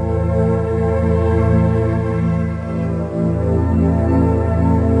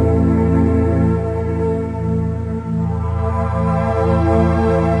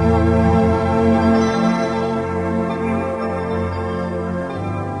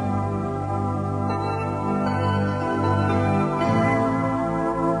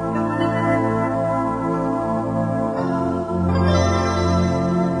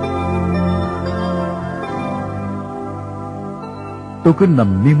 Tôi cứ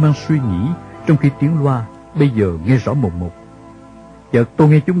nằm miên man suy nghĩ, trong khi tiếng loa bây giờ nghe rõ mồn một. Chợt tôi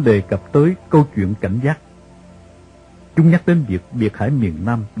nghe chúng đề cập tới câu chuyện cảnh giác. Chúng nhắc đến việc biệt hải miền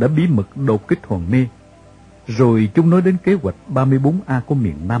Nam đã bí mật đột kích Hoàng Mê. Rồi chúng nói đến kế hoạch 34A của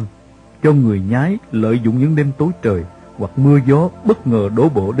miền Nam, cho người nhái lợi dụng những đêm tối trời hoặc mưa gió bất ngờ đổ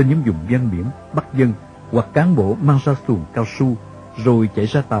bộ đến những vùng ven biển bắt dân, hoặc cán bộ mang ra xuồng cao su rồi chạy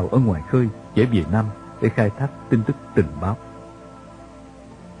ra tàu ở ngoài khơi chạy về Nam để khai thác tin tức tình báo.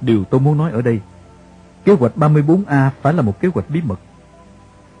 Điều tôi muốn nói ở đây, kế hoạch 34A phải là một kế hoạch bí mật.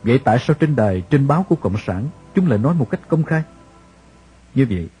 Vậy tại sao trên đài, trên báo của Cộng sản chúng lại nói một cách công khai? Như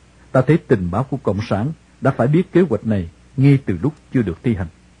vậy, ta thấy tình báo của Cộng sản đã phải biết kế hoạch này ngay từ lúc chưa được thi hành.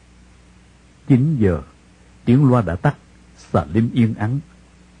 9 giờ, tiếng loa đã tắt, Xà Lim yên ắng.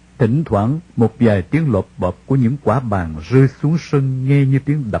 Thỉnh thoảng một vài tiếng lộp bộp của những quả bàn rơi xuống sân nghe như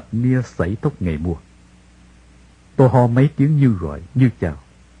tiếng đập nia sảy tóc ngày mùa. Tôi ho mấy tiếng như gọi, như chào,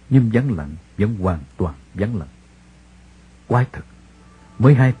 nhưng vắng lặng, vẫn hoàn toàn vắng lặng. Quái thật,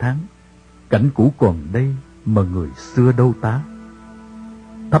 mới 2 tháng, cảnh cũ còn đây mà người xưa đâu tá.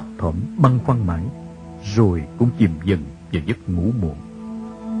 thấp thỏm băn khoăn mãi, rồi cũng chìm dần vào giấc ngủ muộn.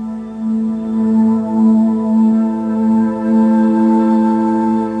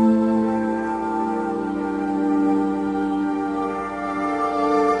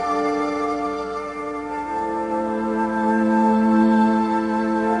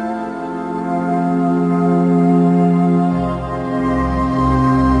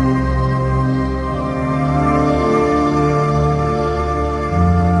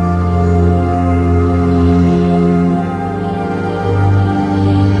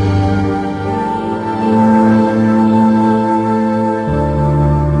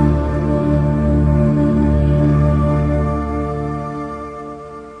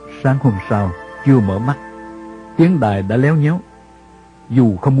 Sáng hôm sau, chưa mở mắt, tiếng đài đã léo nhéo.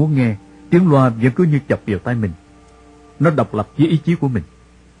 Dù không muốn nghe, tiếng loa vẫn cứ như chọc vào tai mình. Nó độc lập với ý chí của mình.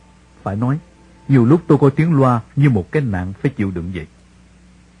 Phải nói, nhiều lúc tôi coi tiếng loa như một cái nạn phải chịu đựng vậy.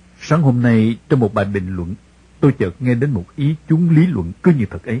 Sáng hôm nay, trong một bài bình luận, tôi chợt nghe đến một ý chúng lý luận cứ như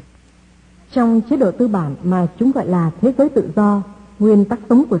thật ấy. Trong chế độ tư bản mà chúng gọi là thế giới tự do, nguyên tắc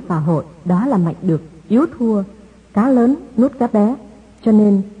sống của xã hội đó là mạnh được, yếu thua, cá lớn nuốt cá bé. Cho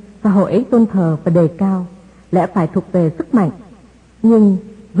nên xã hội ấy tôn thờ và đề cao lẽ phải thuộc về sức mạnh. Nhưng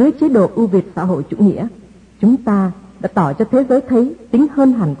với chế độ ưu việt xã hội chủ nghĩa, chúng ta đã tỏ cho thế giới thấy tính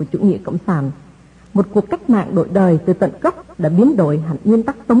hơn hẳn của chủ nghĩa cộng sản. Một cuộc cách mạng đổi đời từ tận gốc đã biến đổi hẳn nguyên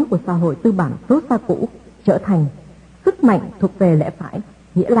tắc sống của xã hội tư bản xấu xa cũ, trở thành sức mạnh thuộc về lẽ phải,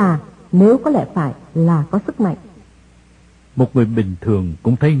 nghĩa là nếu có lẽ phải là có sức mạnh. Một người bình thường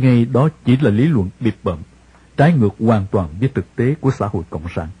cũng thấy ngay đó chỉ là lý luận bịp bợm, trái ngược hoàn toàn với thực tế của xã hội cộng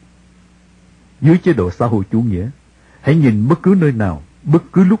sản. Dưới chế độ xã hội chủ nghĩa, hãy nhìn bất cứ nơi nào, bất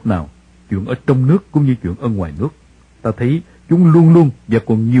cứ lúc nào, chuyện ở trong nước cũng như chuyện ở ngoài nước, ta thấy chúng luôn luôn và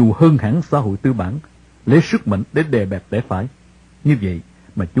còn nhiều hơn hẳn xã hội tư bản, lấy sức mạnh để đè bẹp lẽ phải. Như vậy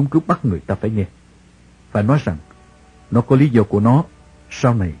mà chúng cứ bắt người ta phải nghe. Phải nói rằng, nó có lý do của nó,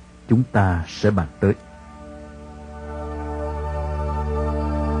 sau này chúng ta sẽ bàn tới.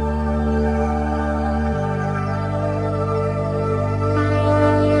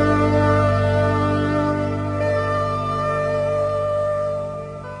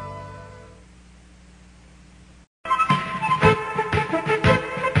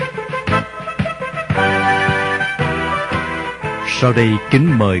 Sau đây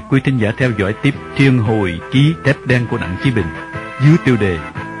kính mời quý thính giả theo dõi tiếp Thiên Hồi Ký Thép Đen của Đặng Chí Bình dưới tiêu đề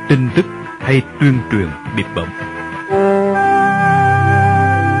Tin tức hay tuyên truyền bịp bợm.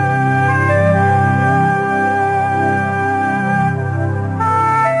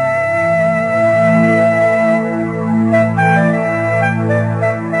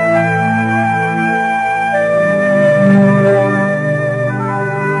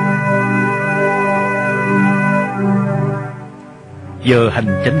 Giờ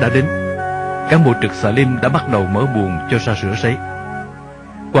hành chánh đã đến, cán bộ trực xạ lim đã bắt đầu mở buồng cho ra rửa sấy.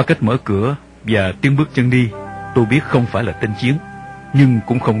 Qua cách mở cửa và tiếng bước chân đi, tôi biết không phải là tên Chiến, nhưng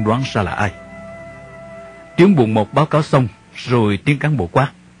cũng không đoán ra là ai. Tiếng buồng một báo cáo xong, rồi tiếng cán bộ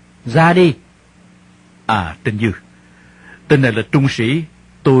quát: Ra đi. À, tên Dư. Tên này là trung sĩ,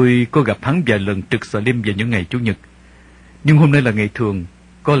 tôi có gặp hắn vài lần trực xạ lim vào những ngày Chủ nhật. Nhưng hôm nay là ngày thường,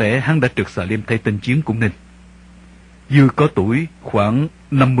 có lẽ hắn đã trực xạ lim thay tên Chiến cũng nên. Dư có tuổi khoảng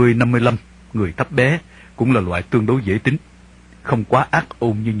 50-55, người thấp bé, cũng là loại tương đối dễ tính, không quá ác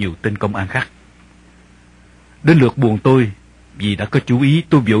ôn như nhiều tên công an khác. Đến lượt buồng tôi, vì đã có chú ý,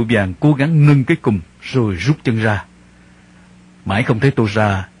 tôi vội vàng cố gắng ngưng cái cùm rồi rút chân ra. Mãi không thấy tôi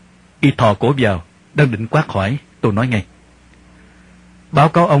ra, y thò cổ vào, đang định quát hỏi, tôi nói ngay: Báo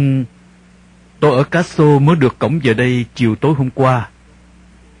cáo ông, tôi ở Casso mới được cổng về đây chiều tối hôm qua.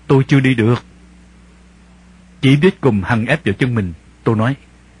 Tôi chưa đi được. Chỉ biết cùm hằn ép vào chân mình, tôi nói: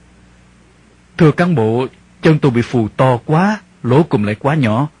 Thưa cán bộ, chân tôi bị phù to quá, lỗ cùm lại quá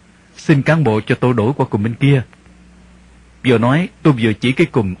nhỏ, xin cán bộ cho tôi đổi qua cùm bên kia. Vừa nói, tôi vừa chỉ cái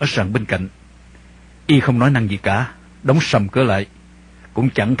cùm ở sàn bên cạnh. Y không nói năng gì cả, đóng sầm cửa lại, cũng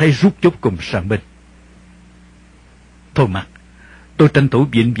chẳng thấy rút chốt cùm sàn bên. Thôi mặc, tôi tranh thủ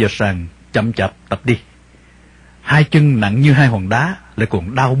vịn vào sàn, chậm chạp tập đi. Hai chân nặng như hai hòn đá, lại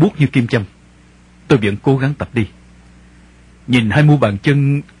còn đau buốt như kim châm. Tôi vẫn cố gắng tập đi. Nhìn hai mu bàn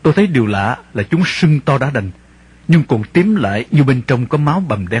chân, tôi thấy điều lạ là chúng sưng to đã đành, nhưng còn tím lại như bên trong có máu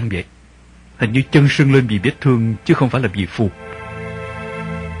bầm đen vậy. Hình như chân sưng lên vì vết thương, chứ không phải là vì phù.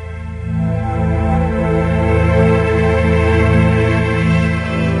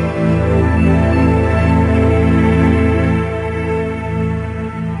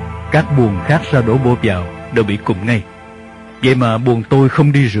 Các buồng khác ra đổ bộ vào đều bị cùm ngay. Vậy mà buồng tôi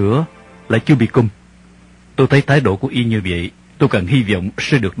không đi rửa, lại chưa bị cùm. Tôi thấy thái độ của y như vậy tôi càng hy vọng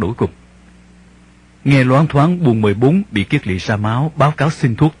sẽ được đổi cùng. Nghe loáng thoáng buồng 14 bị kiết lỵ ra máu, báo cáo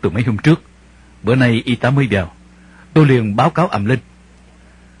xin thuốc từ mấy hôm trước. Bữa nay y tá mới vào, tôi liền báo cáo ầm lên.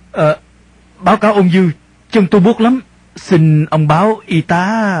 Báo cáo ông Dư, chân tôi buốt lắm, xin ông báo y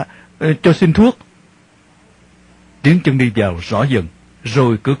tá cho xin thuốc. Tiếng chân đi vào rõ dần,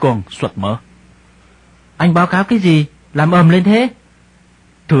 rồi cửa con xoạch mở. Anh báo cáo cái gì? Làm ầm lên thế?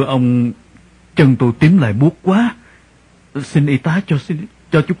 Thưa ông, chân tôi tím lại buốt quá, xin y tá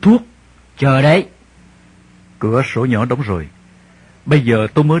cho chút thuốc. Chờ đấy. Cửa sổ nhỏ đóng rồi. Bây giờ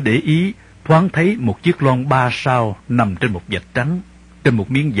tôi mới để ý, thoáng thấy một chiếc lon 3 sao nằm trên một vạch trắng, trên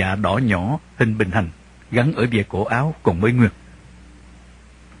một miếng dạ đỏ nhỏ hình bình hành, gắn ở về cổ áo còn mới nguyên.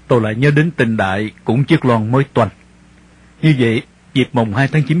 Tôi lại nhớ đến Tình Đại cũng chiếc lon mới toanh. Như vậy, dịp mồng 2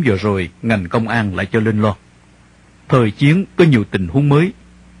 tháng 9 vừa rồi, ngành công an lại cho lên lon. Thời chiến có nhiều tình huống mới.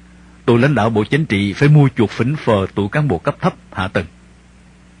 Tụi lãnh đạo Bộ Chính trị phải mua chuột phỉnh phờ tụi cán bộ cấp thấp hạ tầng.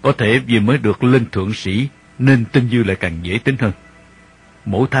 Có thể vì mới được lên thượng sĩ nên tin dư lại càng dễ tính hơn.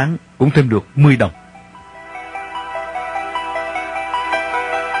 Mỗi tháng cũng thêm được 10 đồng.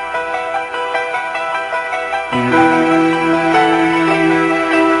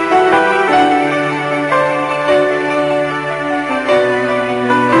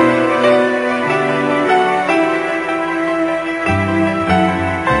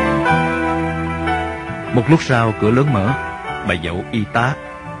 Một lúc sau cửa lớn mở, bà dậu y tá.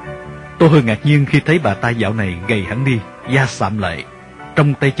 Tôi hơi ngạc nhiên khi thấy bà ta dạo này gầy hẳn đi, da sạm lại,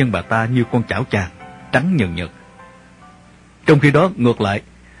 trong tay chân bà ta như con chảo chàng, trắng nhợt nhợt. Trong khi đó ngược lại,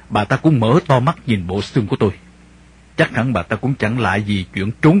 bà ta cũng mở to mắt nhìn bộ xương của tôi. Chắc hẳn bà ta cũng chẳng lạ gì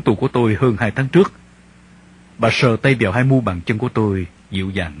chuyện trốn tù của tôi hơn 2 tháng trước. Bà sờ tay vào hai mu bàn chân của tôi, dịu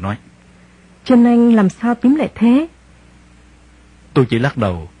dàng nói: Chân anh làm sao tím lại thế? Tôi chỉ lắc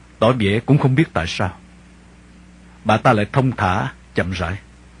đầu, tỏ vẻ cũng không biết tại sao. Bà ta lại thông thả, chậm rãi: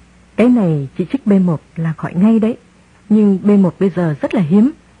 Cái này chỉ trích B1 là khỏi ngay đấy. Nhưng B1 bây giờ rất là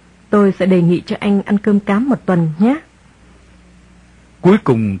hiếm. Tôi sẽ đề nghị cho anh ăn cơm cám 1 tuần nhé. Cuối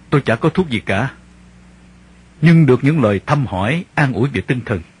cùng tôi chả có thuốc gì cả, nhưng được những lời thăm hỏi, an ủi về tinh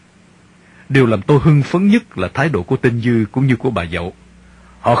thần. Điều làm tôi hưng phấn nhất là thái độ của tên Dư cũng như của bà dậu.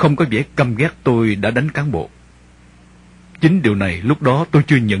 Họ không có vẻ căm ghét tôi đã đánh cán bộ. Chính điều này lúc đó tôi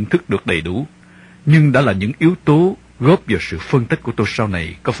chưa nhận thức được đầy đủ, nhưng đã là những yếu tố góp vào sự phân tích của tôi sau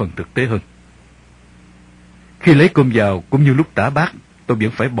này có phần thực tế hơn. Khi lấy cơm vào cũng như lúc trả bát, tôi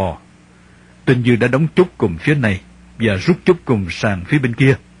vẫn phải bò. Tên Dư đã đóng chốt cùng phía này và rút chốt cùng sàn phía bên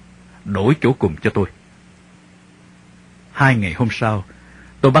kia, đổi chỗ cùng cho tôi. 2 ngày hôm sau,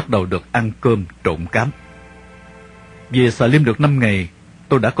 tôi bắt đầu được ăn cơm trộn cám. Về xà lim được 5 ngày,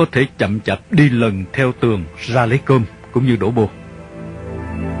 tôi đã có thể chậm chạp đi lần theo tường ra lấy cơm cũng như đổ bồ.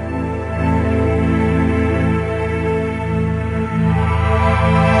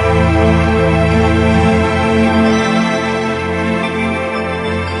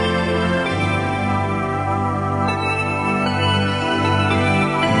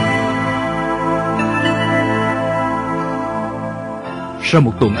 Sau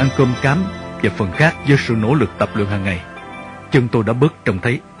một tuần ăn cơm cám và phần khác do sự nỗ lực tập luyện hàng ngày, chân tôi đã bớt trông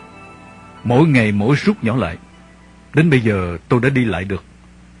thấy. Mỗi ngày mỗi rút nhỏ lại. Đến bây giờ tôi đã đi lại được.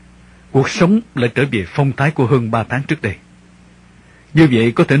 Cuộc sống lại trở về phong thái của hơn 3 tháng trước đây. Như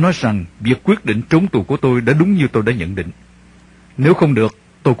vậy có thể nói rằng việc quyết định trốn tù của tôi đã đúng như tôi đã nhận định. Nếu không được,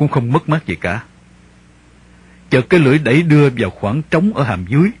 tôi cũng không mất mát gì cả. Chợt cái lưỡi đẩy đưa vào khoảng trống ở hàm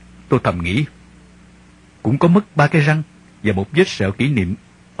dưới, tôi thầm nghĩ, cũng có mất 3 cái răng và một vết sẹo kỷ niệm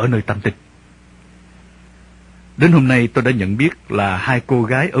ở nơi tâm tích. Đến hôm nay tôi đã nhận biết là 2 cô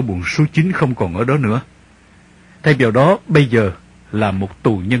gái ở buồng số 9 không còn ở đó nữa. Thay vào đó bây giờ là một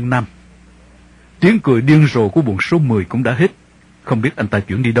tù nhân nam. Tiếng cười điên rồ của buồng số 10 cũng đã hết. Không biết anh ta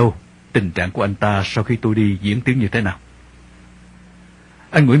chuyển đi đâu, tình trạng của anh ta sau khi tôi đi diễn tiến như thế nào.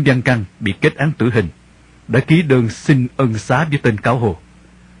 Anh Nguyễn Văn Căn bị kết án tử hình, đã ký đơn xin ân xá với tên cáo hồ.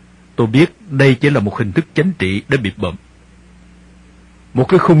 Tôi biết đây chỉ là một hình thức chánh trị để bịp bợm. Một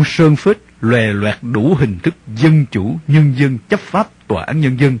cái khung sơn phết lòe loẹt đủ hình thức dân chủ, nhân dân, chấp pháp, tòa án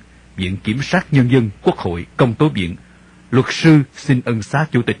nhân dân, viện kiểm sát nhân dân, quốc hội, công tố viện, luật sư xin ân xá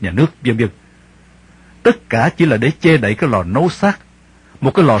chủ tịch nhà nước, vân vân. Tất cả chỉ là để che đậy cái lò nấu xác,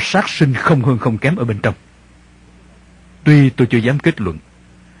 một cái lò sát sinh không hơn không kém ở bên trong. Tuy tôi chưa dám kết luận,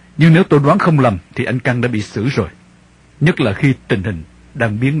 nhưng nếu tôi đoán không lầm thì anh Căn đã bị xử rồi, nhất là khi tình hình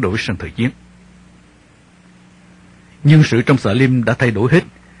đang biến đổi sang thời chiến. Nhưng sự trong xạ lim đã thay đổi hết,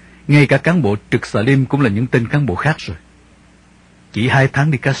 ngay cả cán bộ trực xạ lim cũng là những tên cán bộ khác rồi. Chỉ 2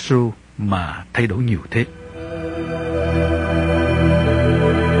 tháng đi Castro mà thay đổi nhiều thế.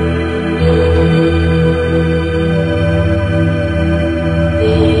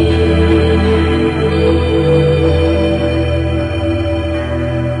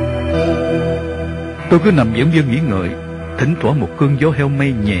 Tôi cứ nằm vẩn vơ nghĩ ngợi. Thỉnh thoảng một cơn gió heo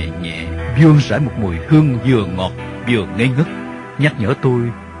mây nhẹ nhẹ vươn rải một mùi hương vừa ngọt vừa ngây ngất, nhắc nhở tôi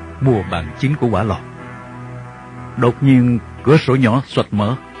mùa bàn chín của quả lò. Đột nhiên cửa sổ nhỏ xoạch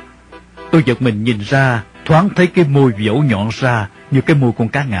mở. Tôi giật mình nhìn ra, thoáng thấy cái môi vỗ nhọn ra như cái môi con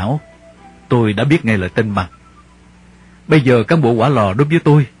cá ngảo. Tôi đã biết ngay là tên Bằng. Bây giờ cán bộ quả lò đối với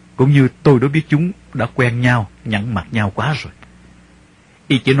tôi cũng như tôi đối với chúng đã quen nhau, nhẵn mặt nhau quá rồi.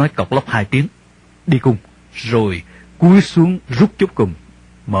 Y chỉ nói cọc lóc 2 tiếng đi cùng, rồi cúi xuống rút chốt cùm,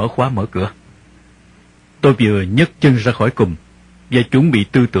 mở khóa mở cửa. Tôi vừa nhấc chân ra khỏi cùm và chuẩn bị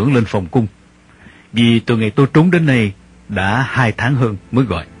tư tưởng lên phòng cung, vì từ ngày tôi trốn đến nay đã 2 tháng hơn mới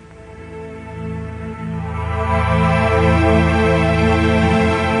gọi.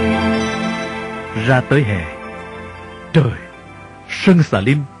 Ra tới hè, trời, sân xà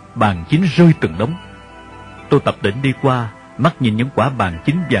lim, bàn chín rơi từng đống. Tôi tập định đi qua, mắt nhìn những quả bàn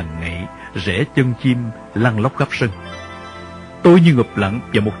chín vàng ngậy, rẽ chân chim lăn lóc khắp sân. Tôi như ngụp lặng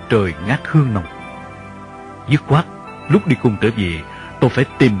vào một trời ngát hương nồng. Dứt khoát, lúc đi cùng trở về, tôi phải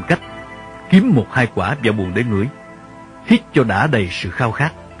tìm cách kiếm 1-2 quả vào buồng để ngửi, hít cho đã đầy sự khao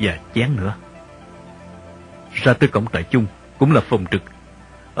khát và chán nữa. Ra tới cổng trại chung, cũng là phòng trực.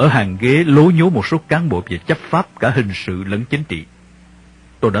 Ở hàng ghế lố nhố một số cán bộ về chấp pháp cả hình sự lẫn chính trị.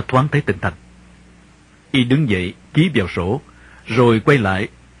 Tôi đã thoáng thấy Tinh Thành. Y đứng dậy ký vào sổ, rồi quay lại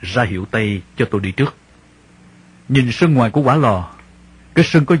ra hiệu tay cho tôi đi trước. Nhìn sân ngoài của quả lò, cái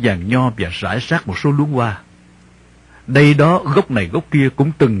sân có vàng nho và rải rác một số luống hoa. Đây đó gốc này gốc kia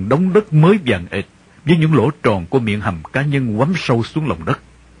cũng từng đống đất mới vàng ệt, với những lỗ tròn của miệng hầm cá nhân quắm sâu xuống lòng đất.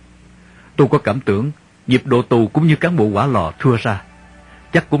 Tôi có cảm tưởng nhịp độ tù cũng như cán bộ quả lò thưa ra,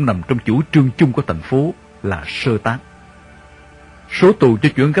 chắc cũng nằm trong chủ trương chung của thành phố là sơ tán. Số tù cho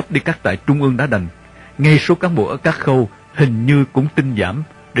chuyển gấp đi các trại trung ương đã đành, ngay số cán bộ ở các khâu hình như cũng tinh giảm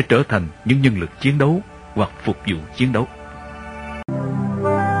để trở thành những nhân lực chiến đấu hoặc phục vụ chiến đấu.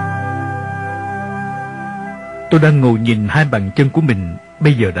 Tôi đang ngồi nhìn 2 bàn chân của mình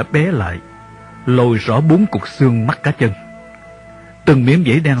bây giờ đã bé lại, lồi rõ 4 cục xương mắt cá chân. Từng miếng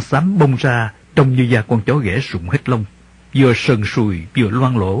vảy đen xám bông ra trông như da con chó ghẻ rụng hết lông, vừa sần sùi vừa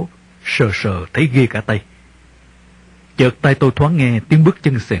loang lỗ, sờ sờ thấy ghê cả tay. Chợt tai tôi thoáng nghe tiếng bước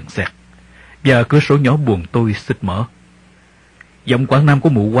chân xèn xẹt, và cửa sổ nhỏ buồng tôi xịt mở. Giọng Quảng Nam của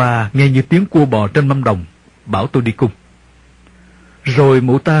mụ Hoa nghe như tiếng cua bò trên mâm đồng, bảo tôi đi cung. Rồi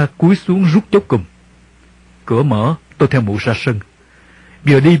mụ ta cúi xuống rút chốt cùm. Cửa mở, tôi theo mụ ra sân,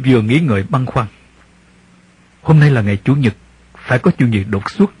 vừa đi vừa nghĩ ngợi băn khoăn. Hôm nay là ngày Chủ nhật, phải có chuyện gì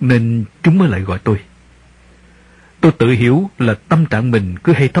đột xuất nên chúng mới lại gọi tôi. Tôi tự hiểu là tâm trạng mình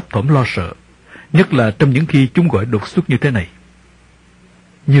cứ hay thấp thỏm lo sợ, nhất là trong những khi chúng gọi đột xuất như thế này.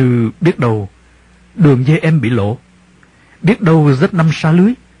 Như biết đâu đường dây em bị lộ, biết đâu rất năm xa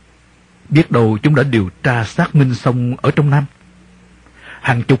lưới, biết đâu chúng đã điều tra xác minh xong ở trong Nam.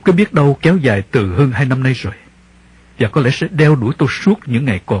 Hàng chục cái biết đâu kéo dài từ hơn 2 năm nay rồi, và có lẽ sẽ đeo đuổi tôi suốt những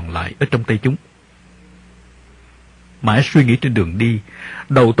ngày còn lại ở trong tay chúng. Mãi suy nghĩ trên đường đi,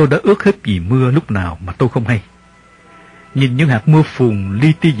 đầu tôi đã ướt hết vì mưa lúc nào mà tôi không hay. Nhìn những hạt mưa phùn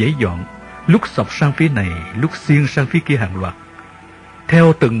li ti dãy dọn, lúc xộc sang phía này, lúc xiên sang phía kia hàng loạt,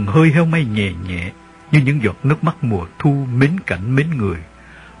 theo từng hơi heo may nhẹ nhẹ như những giọt nước mắt mùa thu mến cảnh mến người,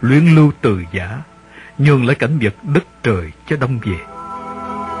 luyến lưu từ giả, nhường lại cảnh vật đất trời cho đông về.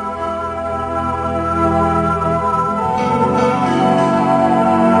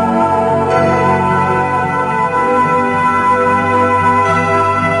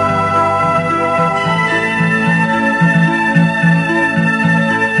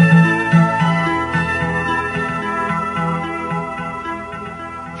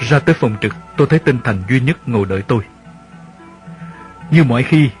 Ra tới phòng trực, tôi thấy Tinh Thành duy nhất ngồi đợi tôi. Như mọi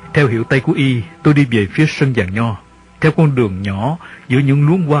khi, theo hiệu tay của y, tôi đi về phía sân vàng nho, theo con đường nhỏ giữa những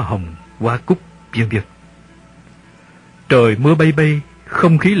luống hoa hồng, hoa cúc, vân vân. Trời mưa bay bay,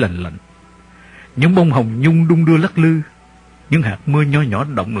 không khí lạnh lạnh. Những bông hồng nhung đung đưa lắc lư, những hạt mưa nho nhỏ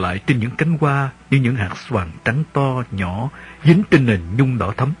động lại trên những cánh hoa như những hạt xoàn trắng to nhỏ dính trên nền nhung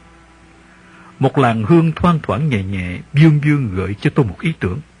đỏ thắm. Một làn hương thoang thoảng nhẹ nhẹ dương dương gợi cho tôi một ý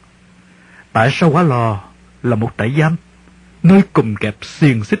tưởng. Tại sao quả lò là một trại giam, nơi cùm kẹp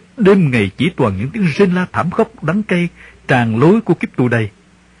xiềng xích đêm ngày chỉ toàn những tiếng rên la thảm khốc đắng cay tràn lối của kiếp tù đầy,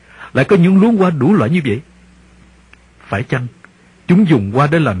 lại có những luống hoa đủ loại như vậy? Phải chăng chúng dùng hoa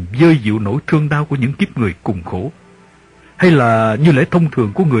để làm vơi dịu nỗi thương đau của những kiếp người cùng khổ? Hay là như lẽ thông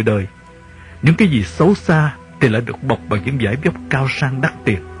thường của người đời, những cái gì xấu xa thì lại được bọc bằng những vải bóc cao sang đắt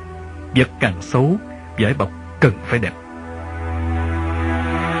tiền? Vật càng xấu, vải bọc cần phải đẹp.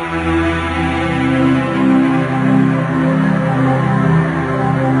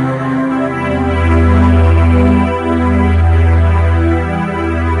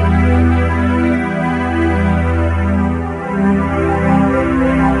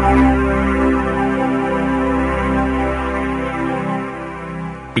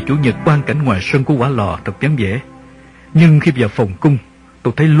 Vì Chủ nhật quang cảnh ngoài sân của Quả Lò thật vắng vẻ. Nhưng khi vào phòng cung,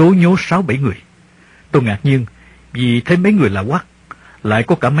 tôi thấy lố nhố 6-7 người. Tôi ngạc nhiên vì thấy mấy người lạ quắc, lại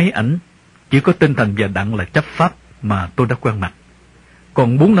có cả mấy ảnh. Chỉ có tên Thành và Đặng là chấp pháp mà tôi đã quen mặt.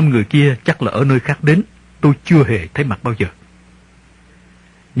 Còn 4-5 người kia chắc là ở nơi khác đến, tôi chưa hề thấy mặt bao giờ.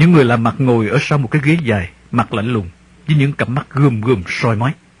 Những người lạ mặt ngồi ở sau một cái ghế dài, mặt lạnh lùng, với những cặp mắt gườm gườm soi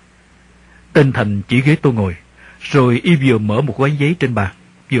mói. Tên Thành chỉ ghế tôi ngồi, rồi y vừa mở một gói giấy trên bàn,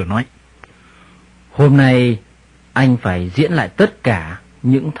 vừa nói: Hôm nay anh phải diễn lại tất cả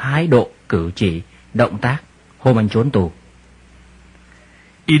những thái độ, cử chỉ, động tác hôm anh trốn tù.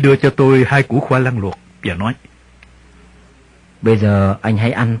 Y đưa cho tôi 2 củ khoai lang luộc và nói: Bây giờ anh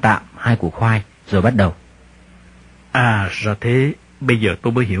hãy ăn tạm 2 củ khoai rồi bắt đầu. À, ra thế, bây giờ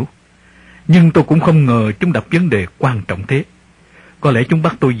tôi mới hiểu. Nhưng tôi cũng không ngờ chúng đặt vấn đề quan trọng thế. Có lẽ chúng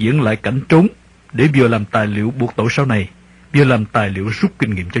bắt tôi diễn lại cảnh trốn, để vừa làm tài liệu buộc tội sau này, vừa làm tài liệu rút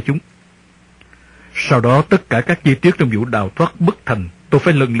kinh nghiệm cho chúng. Sau đó tất cả các chi tiết trong vụ đào thoát bất thành tôi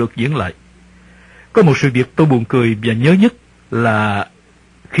phải lần lượt diễn lại. Có một sự việc tôi buồn cười và nhớ nhất là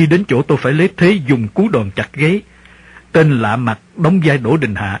khi đến chỗ tôi phải lấy thế dùng cú đòn chặt gáy, tên lạ mặt đóng vai Đỗ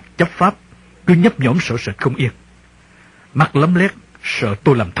Đình Hạ chấp pháp cứ nhấp nhổm sợ sệt không yên, mắt lấm lét sợ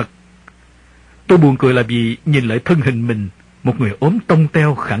tôi làm thật. Tôi buồn cười là vì nhìn lại thân hình mình, một người ốm tông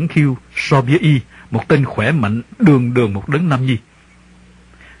teo khẳng khiu, so với y một tên khỏe mạnh đường đường một đấng nam nhi.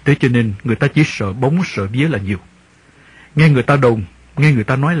 Thế cho nên người ta chỉ sợ bóng sợ vía là nhiều. Nghe người ta đồn, nghe người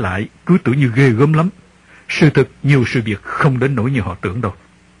ta nói lại, cứ tưởng như ghê gớm lắm. Sự thực nhiều sự việc không đến nỗi như họ tưởng đâu.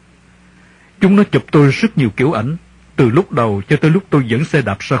 Chúng nó chụp tôi rất nhiều kiểu ảnh, từ lúc đầu cho tới lúc tôi dẫn xe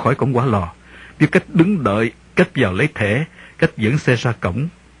đạp ra khỏi cổng Quả Lò, biết cách đứng đợi, cách vào lấy thẻ, cách dẫn xe ra cổng,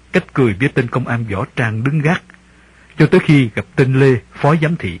 cách cười với tên công an võ trang đứng gác, cho tới khi gặp tên Lê, phó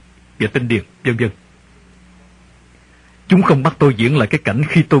giám thị, và tên Điền, vân vân. Chúng không bắt tôi diễn lại cái cảnh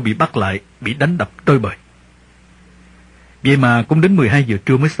khi tôi bị bắt lại, bị đánh đập tơi bời. Vậy mà cũng đến 12 giờ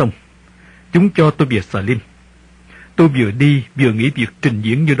trưa mới xong. Chúng cho tôi về xà lim. Tôi vừa đi vừa nghĩ việc trình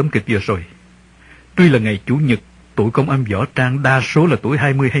diễn như đóng kịch vừa rồi. Tuy là ngày Chủ nhật, tụi công an võ trang đa số là tuổi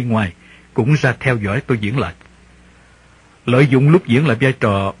 20 hay ngoài cũng ra theo dõi tôi diễn lại. Lợi dụng lúc diễn lại vai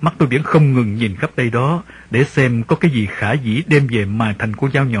trò, mắt tôi vẫn không ngừng nhìn khắp đây đó để xem có cái gì khả dĩ đem về mài thành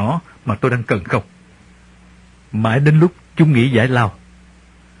con dao nhỏ mà tôi đang cần không. Mãi đến lúc chúng nghỉ giải lao,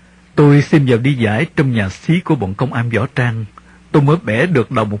 tôi xin vào đi giải trong nhà xí của bọn công an võ trang. Tôi mới bẻ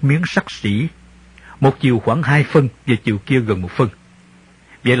được đầu một miếng sắt sỉ, một chiều khoảng 2 phân và chiều kia gần 1 phân.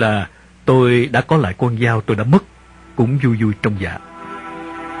 Vậy là tôi đã có lại con dao tôi đã mất, cũng vui vui trong dạ.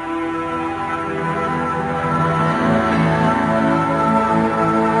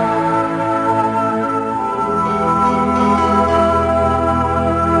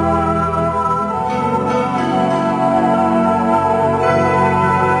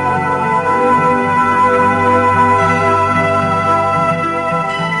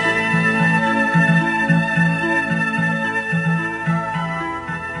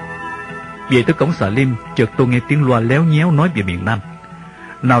 Về tới cổng xà lim, chợt tôi nghe tiếng loa léo nhéo nói về miền Nam.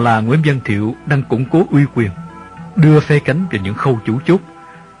 Nào là Nguyễn Văn Thiệu đang củng cố uy quyền, đưa phe cánh vào những khâu chủ chốt.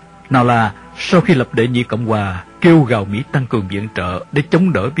 Nào là sau khi lập đệ nhị Cộng hòa, kêu gào Mỹ tăng cường viện trợ để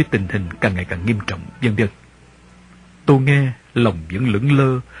chống đỡ với tình hình càng ngày càng nghiêm trọng, vân vân. Tôi nghe, lòng vẫn lững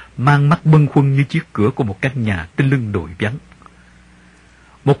lơ, mang mắt bâng khuâng như chiếc cửa của một căn nhà trên lưng đồi vắng.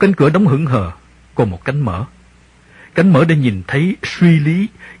 Một cánh cửa đóng hững hờ, còn một cánh mở. Cánh mở để nhìn thấy suy lý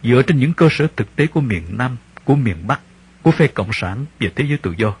dựa trên những cơ sở thực tế của miền Nam, của miền Bắc, của phe Cộng sản và thế giới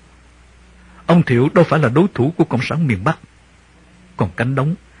tự do. Ông Thiệu đâu phải là đối thủ của Cộng sản miền Bắc. Còn cánh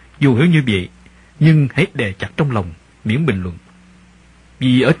đóng, dù hiểu như vậy, nhưng hãy đè chặt trong lòng, miễn bình luận.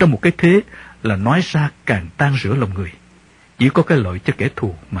 Vì ở trong một cái thế là nói ra càng tan rã lòng người, chỉ có cái lợi cho kẻ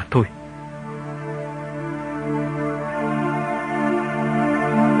thù mà thôi.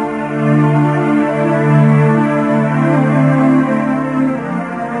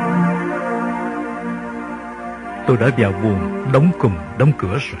 Tôi đã vào buồng, đóng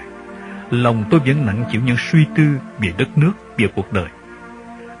cửa rồi. Lòng tôi vẫn nặng chịu những suy tư về đất nước, về cuộc đời.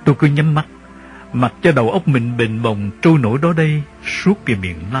 Tôi cứ nhắm mắt, mặc cho đầu óc mình bềnh bồng trôi nổi đó đây, suốt về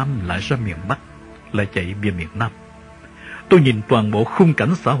miền Nam lại ra miền Bắc, lại chạy về miền Nam. Tôi nhìn toàn bộ khung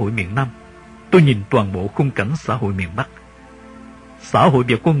cảnh xã hội miền Nam, tôi nhìn toàn bộ khung cảnh xã hội miền Bắc. Xã hội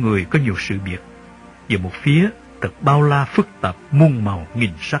và con người có nhiều sự biệt, về một phía thật bao la phức tạp, muôn màu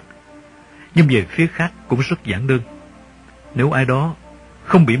nghìn sắc, nhưng về phía khác cũng rất giản đơn. Nếu ai đó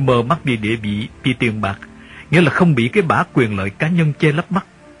không bị mờ mắt vì địa vị, vì tiền bạc, nghĩa là không bị cái bả quyền lợi cá nhân che lấp mắt,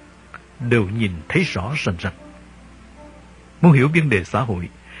 đều nhìn thấy rõ rành rành. Muốn hiểu vấn đề xã hội,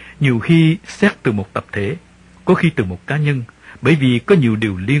 nhiều khi xét từ một tập thể, có khi từ một cá nhân, bởi vì có nhiều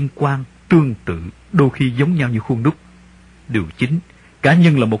điều liên quan, tương tự, đôi khi giống nhau như khuôn đúc. Điều chính, cá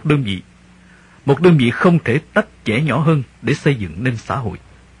nhân là một đơn vị. Một đơn vị không thể tách chẻ nhỏ hơn để xây dựng nên xã hội.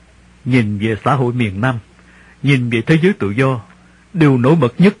 Nhìn về xã hội miền Nam, nhìn về thế giới tự do, điều nổi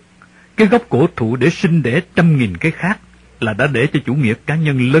bật nhất, cái gốc cổ thụ để sinh đẻ trăm nghìn cái khác, là đã để cho chủ nghĩa cá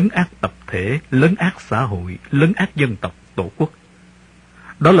nhân lấn át tập thể, lấn át xã hội, lấn át dân tộc, tổ quốc.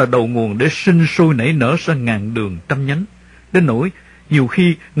 Đó là đầu nguồn để sinh sôi nảy nở ra ngàn đường trăm nhánh, đến nỗi nhiều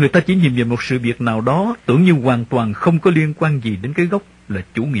khi người ta chỉ nhìn về một sự việc nào đó tưởng như hoàn toàn không có liên quan gì đến cái gốc là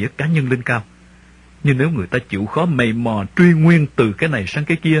chủ nghĩa cá nhân lên cao. Nhưng nếu người ta chịu khó mày mò truy nguyên từ cái này sang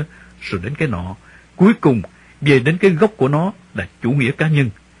cái kia, rồi đến cái nọ, cuối cùng về đến cái gốc của nó là chủ nghĩa cá nhân,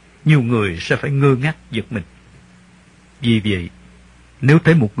 nhiều người sẽ phải ngơ ngác giật mình. Vì vậy, nếu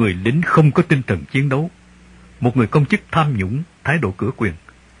thấy một người lính không có tinh thần chiến đấu, một người công chức tham nhũng, thái độ cửa quyền,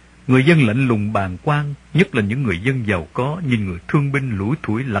 người dân lạnh lùng bàng quan, nhất là những người dân giàu có nhìn người thương binh lủi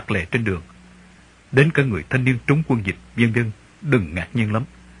thủi lặt lè trên đường, đến cả người thanh niên trúng quân dịch, vân vân, đừng ngạc nhiên lắm.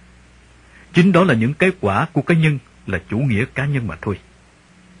 Chính đó là những cái quả của cá nhân, là chủ nghĩa cá nhân mà thôi.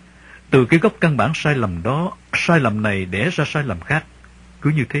 Từ cái gốc căn bản sai lầm đó, sai lầm này đẻ ra sai lầm khác, cứ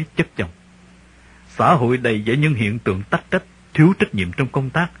như thế chất chồng. Xã hội đầy dẫy những hiện tượng tắc trách, thiếu trách nhiệm trong công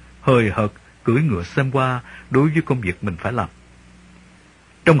tác, hời hợt, cưỡi ngựa xem qua đối với công việc mình phải làm.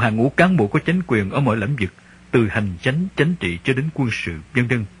 Trong hàng ngũ cán bộ có chánh quyền ở mọi lĩnh vực, từ hành chánh, chính trị cho đến quân sự, vân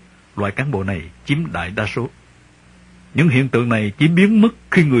vân, loại cán bộ này chiếm đại đa số. Những hiện tượng này chỉ biến mất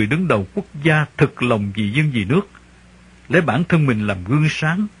khi người đứng đầu quốc gia thực lòng vì dân vì nước, lấy bản thân mình làm gương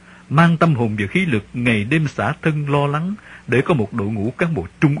sáng, mang tâm hồn và khí lực ngày đêm xả thân lo lắng để có một đội ngũ cán bộ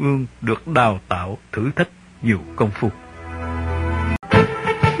trung ương được đào tạo, thử thách nhiều công phu.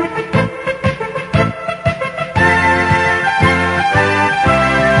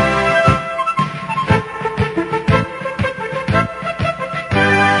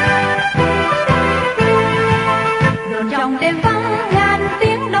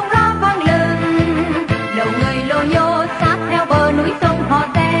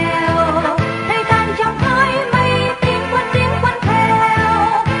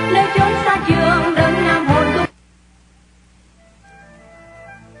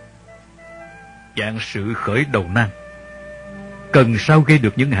 Dạng sự khởi đầu nan, cần sao gây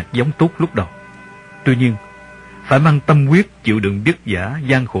được những hạt giống tốt lúc đầu. Tuy nhiên, phải mang tâm huyết chịu đựng vất vả,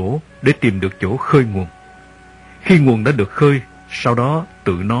 gian khổ để tìm được chỗ khơi nguồn. Khi nguồn đã được khơi, sau đó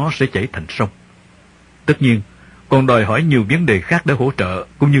tự nó sẽ chảy thành sông. Tất nhiên, còn đòi hỏi nhiều vấn đề khác để hỗ trợ,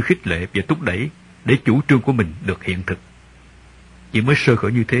 cũng như khích lệ và thúc đẩy để chủ trương của mình được hiện thực. Chỉ mới sơ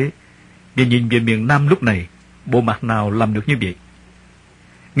khởi như thế, và nhìn về miền Nam lúc này, bộ mặt nào làm được như vậy?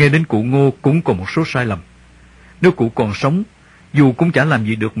 Nghe đến cụ Ngô cũng còn một số sai lầm. Nếu cụ còn sống, dù cũng chả làm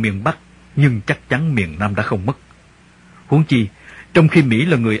gì được miền Bắc, nhưng chắc chắn miền Nam đã không mất. Huống chi, trong khi Mỹ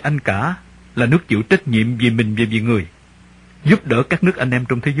là người anh cả, là nước chịu trách nhiệm vì mình và vì người, giúp đỡ các nước anh em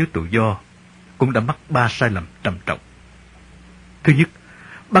trong thế giới tự do, cũng đã mắc 3 sai lầm trầm trọng. Thứ nhất,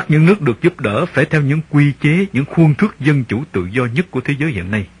 bắt những nước được giúp đỡ phải theo những quy chế, những khuôn thước dân chủ tự do nhất của thế giới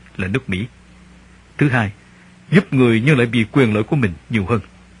hiện nay là nước Mỹ. Thứ hai, giúp người nhưng lại vì quyền lợi của mình nhiều hơn.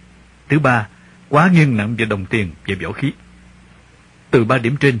 Thứ ba, quá nghiêng nặng về đồng tiền và võ khí. Từ 3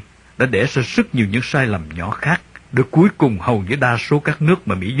 điểm trên đã đẻ ra rất nhiều những sai lầm nhỏ khác, để cuối cùng hầu như đa số các nước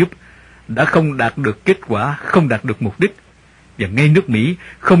mà Mỹ giúp đã không đạt được kết quả, không đạt được mục đích. Và ngay nước Mỹ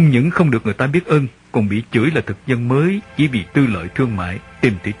không những không được người ta biết ơn, còn bị chửi là thực dân mới chỉ vì tư lợi thương mại,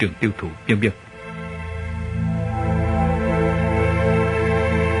 tìm thị trường tiêu thụ, vân vân.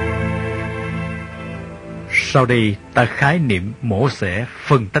 Sau đây ta khái niệm mổ xẻ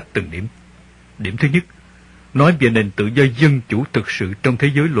phân tách từng điểm. Điểm thứ nhất, nói về nền tự do dân chủ thực sự trong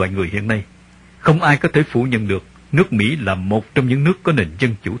thế giới loài người hiện nay. Không ai có thể phủ nhận được nước Mỹ là một trong những nước có nền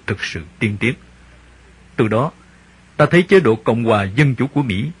dân chủ thực sự tiên tiến. Từ đó, ta thấy chế độ Cộng hòa Dân chủ của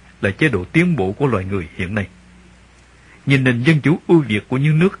Mỹ là chế độ tiến bộ của loài người hiện nay. Nhìn nền dân chủ ưu việt của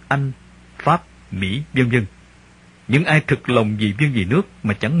những nước Anh, Pháp, Mỹ, vân vân. Những ai thực lòng vì dân vì nước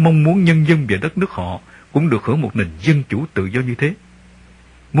mà chẳng mong muốn nhân dân về đất nước họ cũng được hưởng một nền dân chủ tự do như thế.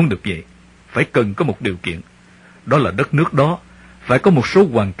 Muốn được vậy, phải cần có một điều kiện, đó là đất nước đó phải có một số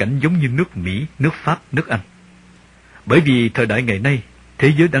hoàn cảnh giống như nước Mỹ, nước Pháp, nước Anh. Bởi vì thời đại ngày nay,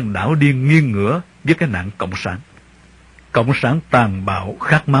 thế giới đang đảo điên nghiêng ngửa với cái nạn cộng sản. Cộng sản tàn bạo,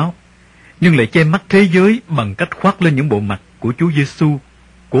 khát máu, nhưng lại che mắt thế giới bằng cách khoác lên những bộ mặt của Chúa Giêsu,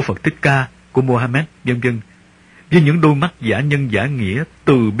 của Phật Thích Ca, của Mohammed, vân vân, với những đôi mắt giả nhân giả nghĩa,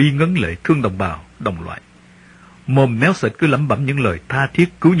 từ bi ngấn lệ thương đồng bào, đồng loại. Mồm méo xệch cứ lẩm bẩm những lời tha thiết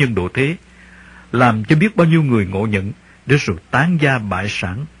cứu nhân độ thế, làm cho biết bao nhiêu người ngộ nhận, để rồi tán gia bại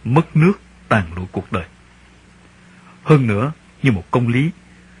sản, mất nước, tàn lụi cuộc đời. Hơn nữa, như một công lý.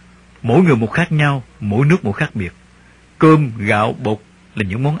 Mỗi người một khác nhau, mỗi nước một khác biệt. Cơm, gạo, bột là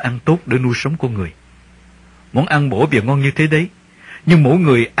những món ăn tốt để nuôi sống con người. Món ăn bổ và ngon như thế đấy, nhưng mỗi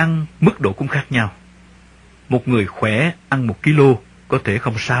người ăn mức độ cũng khác nhau. Một người khỏe ăn 1 kg có thể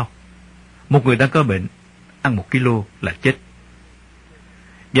không sao. Một người đang có bệnh, ăn 1 kg là chết.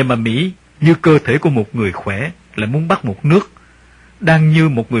 Vậy mà Mỹ, như cơ thể của một người khỏe, lại muốn bắt một nước đang như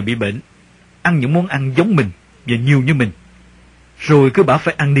một người bị bệnh, ăn những món ăn giống mình và nhiều như mình. Rồi cứ bảo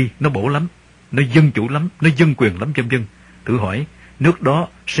phải ăn đi, nó bổ lắm, nó dân chủ lắm, nó dân quyền lắm, vân vân. Thử hỏi, nước đó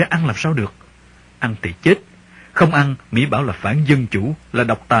sẽ ăn làm sao được? Ăn thì chết. Không ăn, Mỹ bảo là phản dân chủ, là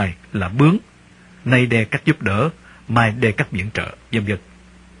độc tài, là bướng. Nay đe cách giúp đỡ, mai đe cách viện trợ, vân vân.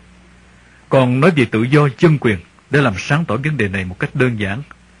 Còn nói về tự do dân quyền, để làm sáng tỏ vấn đề này một cách đơn giản,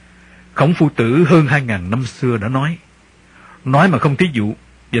 Khổng Phu Tử hơn 2.000 năm xưa đã nói mà không thí dụ,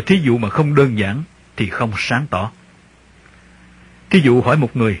 và thí dụ mà không đơn giản thì không sáng tỏ. Thí dụ hỏi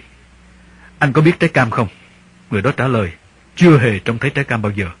một người, anh có biết trái cam không? Người đó trả lời, chưa hề trông thấy trái cam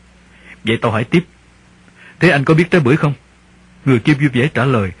bao giờ. Vậy tao hỏi tiếp, thế anh có biết trái bưởi không? Người kia vui vẻ trả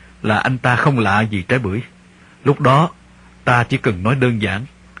lời là anh ta không lạ gì trái bưởi. Lúc đó ta chỉ cần nói đơn giản,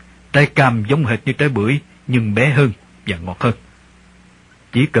 trái cam giống hệt như trái bưởi nhưng bé hơn và ngọt hơn.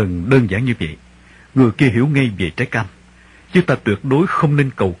 Chỉ cần đơn giản như vậy, người kia hiểu ngay về trái cam. Chứ ta tuyệt đối không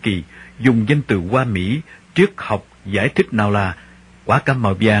nên cầu kỳ dùng danh từ hoa mỹ, triết học giải thích nào là quả cam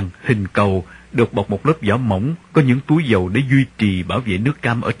màu vàng, hình cầu, được bọc một lớp vỏ mỏng, có những túi dầu để duy trì bảo vệ nước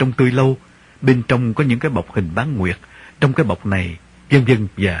cam ở trong tươi lâu. Bên trong có những cái bọc hình bán nguyệt, trong cái bọc này, vân vân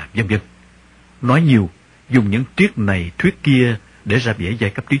và vân vân. Nói nhiều, dùng những triết này thuyết kia để ra vẻ giai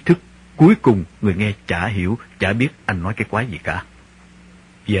cấp trí thức. Cuối cùng người nghe chả hiểu, chả biết anh nói cái quái gì cả.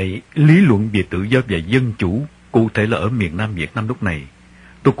 Vậy lý luận về tự do và dân chủ, cụ thể là ở miền Nam Việt Nam lúc này,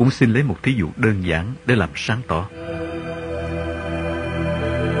 tôi cũng xin lấy một thí dụ đơn giản để làm sáng tỏ.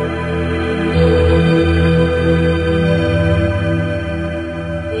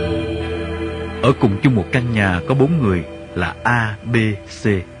 Ở cùng chung một căn nhà có 4 người là A, B, C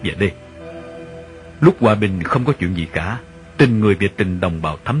và D. Lúc hòa bình không có chuyện gì cả, tình người về tình đồng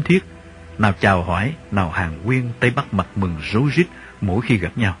bào thắm thiết, nào chào hỏi, nào hàng huyên, tay bắt mặt mừng rối rít mỗi khi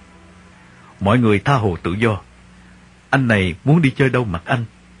gặp nhau. Mọi người tha hồ tự do. Anh này muốn đi chơi đâu mặc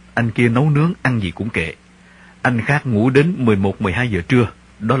anh kia nấu nướng ăn gì cũng kệ. Anh khác ngủ đến 11-12 giờ trưa,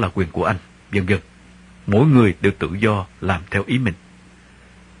 đó là quyền của anh, vân vân. Mỗi người đều tự do làm theo ý mình.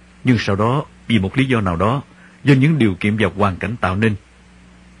 Nhưng sau đó, vì một lý do nào đó, do những điều kiện và hoàn cảnh tạo nên,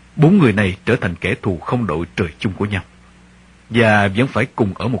 4 người này trở thành kẻ thù không đội trời chung của nhau, và vẫn phải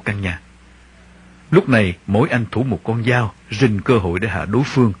cùng ở một căn nhà. Lúc này, mỗi anh thủ một con dao, rình cơ hội để hạ đối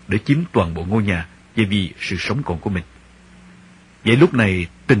phương, để chiếm toàn bộ ngôi nhà, và vì sự sống còn của mình. Vậy lúc này,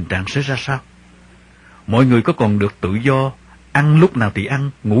 tình trạng sẽ ra sao? Mọi người có còn được tự do, ăn lúc nào thì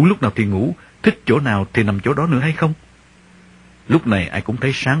ăn, ngủ lúc nào thì ngủ, thích chỗ nào thì nằm chỗ đó nữa hay không? Lúc này ai cũng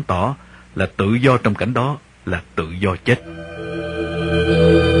thấy sáng tỏ là tự do trong cảnh đó là tự do chết.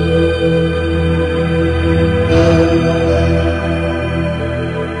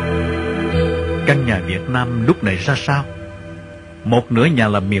 Căn nhà Việt Nam lúc này ra sao? Một nửa nhà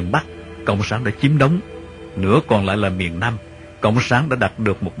là miền Bắc, Cộng sản đã chiếm đóng. Nửa còn lại là miền Nam, Cộng sản đã đặt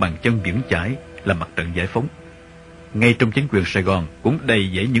được một bàn chân vững chãi là mặt trận giải phóng. Ngay trong chính quyền Sài Gòn cũng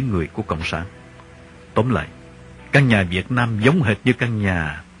đầy dẫy những người của Cộng sản. Tóm lại, căn nhà Việt Nam giống hệt như căn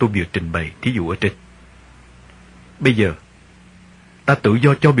nhà tôi vừa trình bày thí dụ ở trên. Bây giờ, ta tự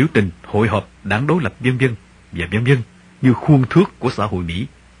do cho biểu tình, hội họp, đảng đối lập vân vân và vân vân như khuôn thước của xã hội Mỹ.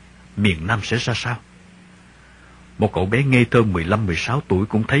 Miền Nam sẽ ra sao? Một cậu bé ngây thơ 15-16 tuổi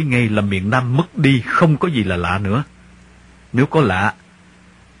cũng thấy ngay là miền Nam mất đi không có gì là lạ nữa. Nếu có lạ,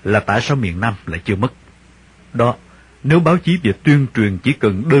 là tại sao miền Nam lại chưa mất? Đó, nếu báo chí về tuyên truyền chỉ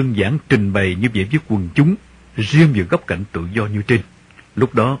cần đơn giản trình bày như vậy với quần chúng, riêng về góc cạnh tự do như trên,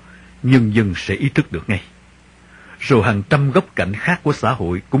 lúc đó nhân dân sẽ ý thức được ngay. Rồi hàng trăm góc cạnh khác của xã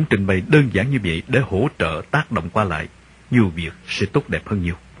hội cũng trình bày đơn giản như vậy để hỗ trợ tác động qua lại, nhiều việc sẽ tốt đẹp hơn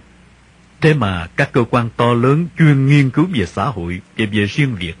nhiều. Thế mà các cơ quan to lớn chuyên nghiên cứu về xã hội và về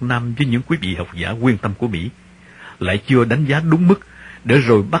riêng Việt Nam với những quý vị học giả quyên tâm của Mỹ lại chưa đánh giá đúng mức, để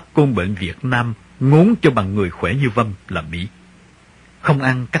rồi bắt côn bệnh Việt Nam ngốn cho bằng người khỏe như Vâm là Mỹ. Không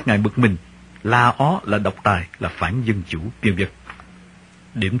ăn các ngài bực mình, la ó là độc tài, là phản dân chủ, vân vân.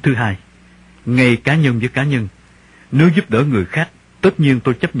 Điểm thứ hai, ngay cá nhân với cá nhân, nếu giúp đỡ người khác, tất nhiên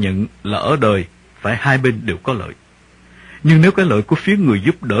tôi chấp nhận là ở đời phải hai bên đều có lợi. Nhưng nếu cái lợi của phía người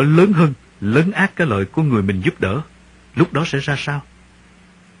giúp đỡ lớn hơn, lấn át cái lợi của người mình giúp đỡ, lúc đó sẽ ra sao?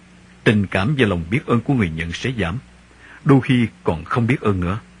 Tình cảm và lòng biết ơn của người nhận sẽ giảm, đôi khi còn không biết ơn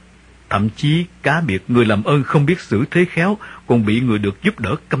nữa. thậm chí cá biệt người làm ơn không biết xử thế khéo còn bị người được giúp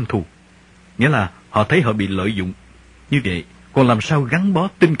đỡ căm thù. Nghĩa là họ thấy họ bị lợi dụng. Như vậy, còn làm sao gắn bó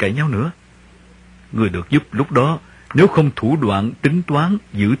tin cậy nhau nữa? Người được giúp lúc đó, nếu không thủ đoạn, tính toán,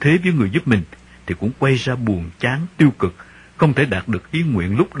 giữ thế với người giúp mình, thì cũng quay ra buồn chán, tiêu cực, không thể đạt được ý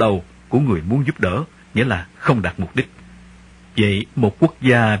nguyện lúc đầu của người muốn giúp đỡ, nghĩa là không đạt mục đích. Vậy, một quốc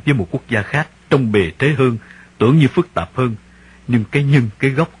gia với một quốc gia khác trong bề thế hơn, tưởng như phức tạp hơn, nhưng cái nhân,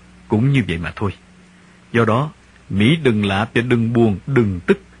 cái gốc cũng như vậy mà thôi. Do đó, Mỹ đừng lạ và đừng buồn, đừng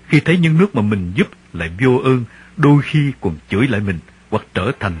tức khi thấy những nước mà mình giúp lại vô ơn, đôi khi còn chửi lại mình hoặc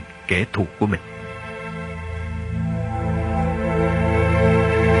trở thành kẻ thù của mình.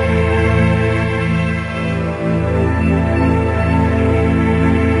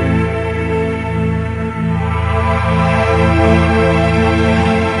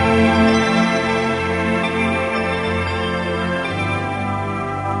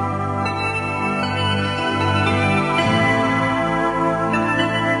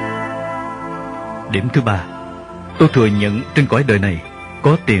 Điểm thứ ba, tôi thừa nhận trên cõi đời này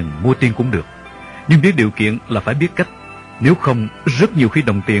có tiền mua tiên cũng được, nhưng với điều kiện là phải biết cách. Nếu không, rất nhiều khi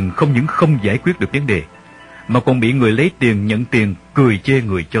đồng tiền không những không giải quyết được vấn đề, mà còn bị người lấy tiền nhận tiền cười chê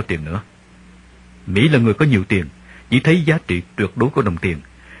người cho tiền nữa. Mỹ là người có nhiều tiền, chỉ thấy giá trị tuyệt đối của đồng tiền,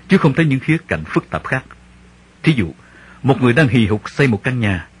 chứ không thấy những khía cạnh phức tạp khác. Thí dụ, một người đang hì hục xây một căn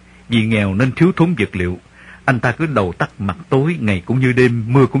nhà, vì nghèo nên thiếu thốn vật liệu. Anh ta cứ đầu tắt mặt tối, ngày cũng như đêm,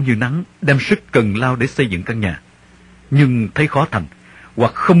 mưa cũng như nắng, đem sức cần lao để xây dựng căn nhà. Nhưng thấy khó thành,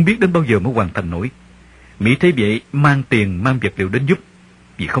 hoặc không biết đến bao giờ mới hoàn thành nổi. Mỹ thấy vậy, mang tiền, mang vật liệu đến giúp.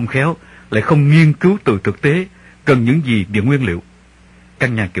 Vì không khéo, lại không nghiên cứu từ thực tế, cần những gì về nguyên liệu.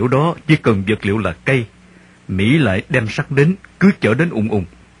 Căn nhà kiểu đó chỉ cần vật liệu là cây. Mỹ lại đem sắt đến, cứ chở đến ùng ùng.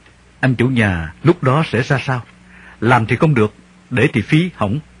 Anh chủ nhà lúc đó sẽ ra sao? Làm thì không được, để thì phí,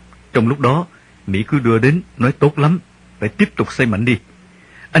 hỏng. Trong lúc đó, Mỹ cứ đưa đến, nói tốt lắm, phải tiếp tục xây mạnh đi.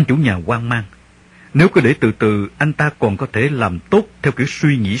 Anh chủ nhà hoang mang. Nếu cứ để từ từ, anh ta còn có thể làm tốt theo kiểu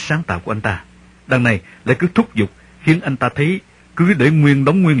suy nghĩ sáng tạo của anh ta. Đằng này lại cứ thúc giục, khiến anh ta thấy cứ để nguyên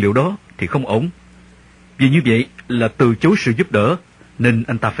đống nguyên liệu đó thì không ổn. Vì như vậy là từ chối sự giúp đỡ, nên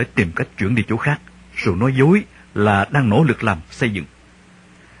anh ta phải tìm cách chuyển đi chỗ khác, rồi nói dối là đang nỗ lực làm xây dựng.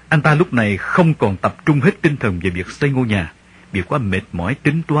 Anh ta lúc này không còn tập trung hết tinh thần về việc xây ngôi nhà, vì quá mệt mỏi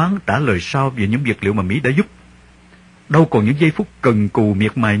tính toán trả lời sau về những vật liệu mà Mỹ đã giúp. Đâu còn những giây phút cần cù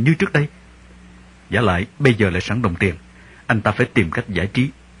miệt mài như trước đây. Vả lại bây giờ lại sẵn đồng tiền, anh ta phải tìm cách giải trí.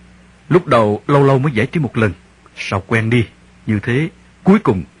 Lúc đầu lâu lâu mới giải trí một lần, sau quen đi. Như thế cuối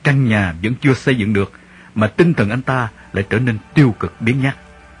cùng căn nhà vẫn chưa xây dựng được, mà tinh thần anh ta lại trở nên tiêu cực biến nhát.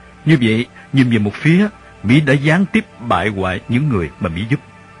 Như vậy, nhìn về một phía, Mỹ đã gián tiếp bại hoại những người mà Mỹ giúp.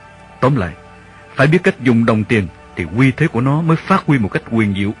 Tóm lại, phải biết cách dùng đồng tiền thì uy thế của nó mới phát huy một cách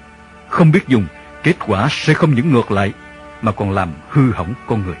huyền diệu. Không biết dùng, kết quả sẽ không những ngược lại, mà còn làm hư hỏng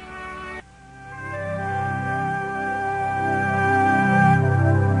con người.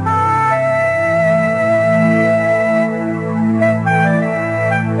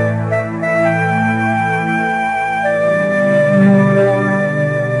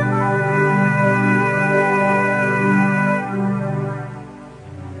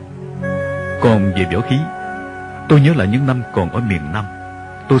 Còn về võ khí, tôi nhớ lại những năm còn ở miền Nam.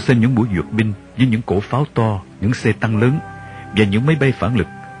 Tôi xem những buổi duyệt binh với những cổ pháo to, những xe tăng lớn và những máy bay phản lực.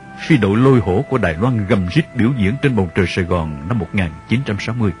 Phi đội lôi hổ của Đài Loan gầm rít biểu diễn trên bầu trời Sài Gòn năm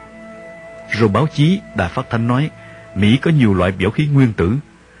 1960. Rồi báo chí, đài phát thanh nói Mỹ có nhiều loại võ khí nguyên tử,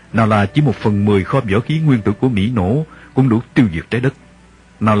 nào là chỉ 1/10 kho võ khí nguyên tử của Mỹ nổ cũng đủ tiêu diệt trái đất,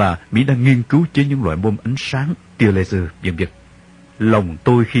 nào là Mỹ đang nghiên cứu chế những loại bom ánh sáng, tia laser, vân vân. Lòng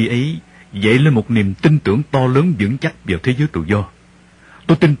tôi khi ấy dậy lên một niềm tin tưởng to lớn vững chắc vào thế giới tự do.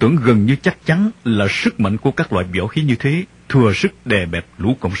 Tôi tin tưởng gần như chắc chắn là sức mạnh của các loại võ khí như thế thừa sức đè bẹp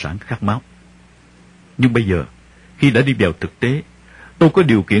lũ cộng sản khát máu. Nhưng bây giờ, khi đã đi vào thực tế, tôi có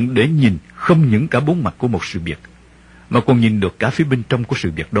điều kiện để nhìn không những cả bốn mặt của một sự việc, mà còn nhìn được cả phía bên trong của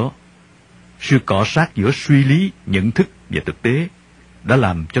sự việc đó. Sự cọ sát giữa suy lý, nhận thức và thực tế đã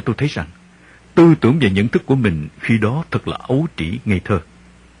làm cho tôi thấy rằng tư tưởng và nhận thức của mình khi đó thật là ấu trĩ ngây thơ.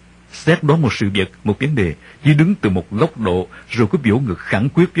 Xét đoán một sự việc, một vấn đề chỉ đứng từ một góc độ, rồi cứ vỗ ngực khẳng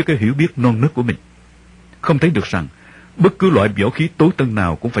quyết với cái hiểu biết non nớt của mình. Không thấy được rằng bất cứ loại võ khí tối tân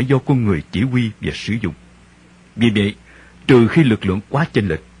nào cũng phải do con người chỉ huy và sử dụng. Vì vậy, trừ khi lực lượng quá chênh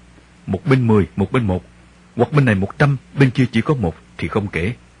lệch, một bên 10, một bên 1, hoặc bên này 100, bên kia chỉ có 1 thì không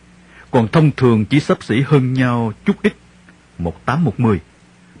kể. Còn thông thường chỉ xấp xỉ hơn nhau chút ít, 18, 10,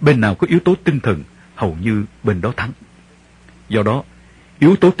 bên nào có yếu tố tinh thần, hầu như bên đó thắng. Do đó,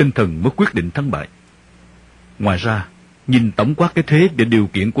 yếu tố tinh thần mới quyết định thắng bại. Ngoài ra, Nhìn tổng quát cái thế và điều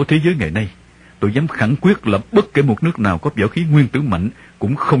kiện của thế giới ngày nay, tôi dám khẳng quyết là bất kể một nước nào có võ khí nguyên tử mạnh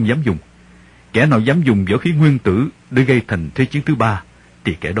cũng không dám dùng. Kẻ nào dám dùng võ khí nguyên tử để gây thành thế chiến thứ ba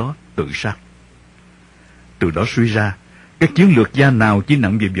thì kẻ đó tự sát. Từ đó suy ra, các chiến lược gia nào chỉ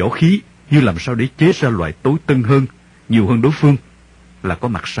nặng về võ khí như làm sao để chế ra loại tối tân hơn, nhiều hơn đối phương là có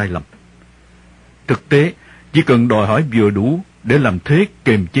mặt sai lầm. Thực tế, chỉ cần đòi hỏi vừa đủ để làm thế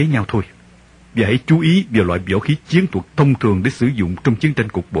kềm chế nhau thôi. Và hãy chú ý về loại võ khí chiến thuật thông thường để sử dụng trong chiến tranh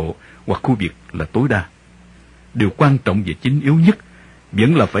cục bộ hoặc khu vực là tối đa. Điều quan trọng và chính yếu nhất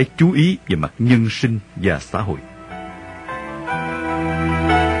vẫn là phải chú ý về mặt nhân sinh và xã hội.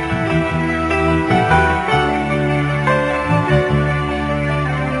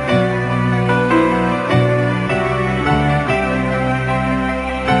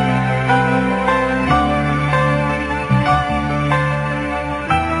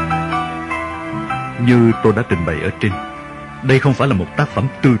 Như tôi đã trình bày ở trên, đây không phải là một tác phẩm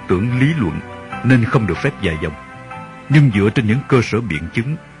tư tưởng lý luận nên không được phép dài dòng. Nhưng dựa trên những cơ sở biện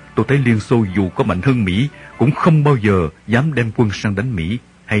chứng, tôi thấy Liên Xô dù có mạnh hơn Mỹ cũng không bao giờ dám đem quân sang đánh Mỹ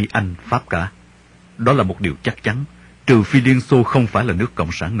hay Anh, Pháp cả. Đó là một điều chắc chắn, trừ phi Liên Xô không phải là nước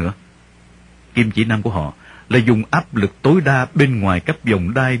cộng sản nữa. Kim chỉ nam của họ là dùng áp lực tối đa bên ngoài các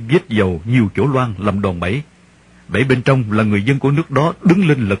vòng đai vết dầu nhiều chỗ loang làm đòn bẩy. Bẫy bên trong là người dân của nước đó đứng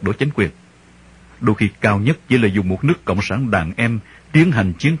lên lật đổ chính quyền. Đôi khi cao nhất chỉ là dùng một nước cộng sản đàn em tiến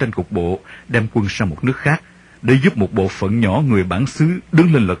hành chiến tranh cục bộ, đem quân sang một nước khác để giúp một bộ phận nhỏ người bản xứ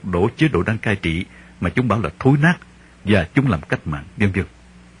đứng lên lật đổ chế độ đang cai trị mà chúng bảo là thối nát và chúng làm cách mạng, vân vân.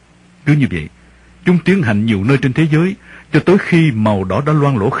 Cứ như vậy, chúng tiến hành nhiều nơi trên thế giới cho tới khi màu đỏ đã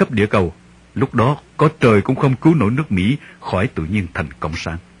loang lổ khắp địa cầu. Lúc đó có trời cũng không cứu nổi nước Mỹ khỏi tự nhiên thành cộng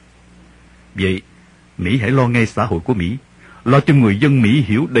sản. Vậy Mỹ hãy lo ngay xã hội của Mỹ, lo cho người dân Mỹ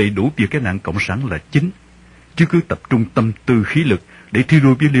hiểu đầy đủ về cái nạn cộng sản là chính, chứ cứ tập trung tâm tư khí lực để thi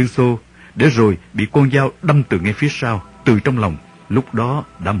đua với Liên Xô, để rồi bị con dao đâm từ ngay phía sau, từ trong lòng, lúc đó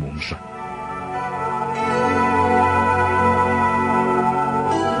đã muộn rồi.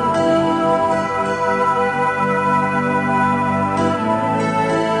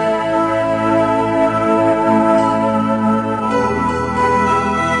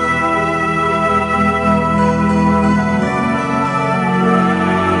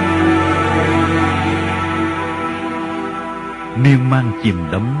 Miên man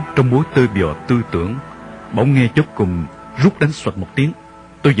chìm đắm trong mối tơ vò tư tưởng, bỗng nghe chốc cùng rút đánh xoạch một tiếng.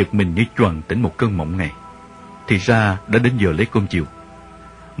 Tôi giật mình như choàng tỉnh một cơn mộng ngày. Thì ra đã đến giờ lấy cơm chiều.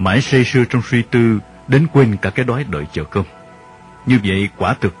 Mãi say sưa trong suy tư đến quên cả cái đói đợi chờ cơm. Như vậy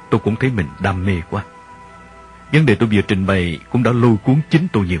quả thực tôi cũng thấy mình đam mê quá. Vấn đề tôi vừa trình bày cũng đã lôi cuốn chính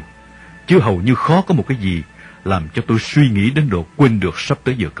tôi nhiều, chứ hầu như khó có một cái gì làm cho tôi suy nghĩ đến độ quên được sắp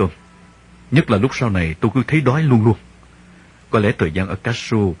tới giờ cơm. Nhất là lúc sau này tôi cứ thấy đói luôn luôn. Có lẽ thời gian ở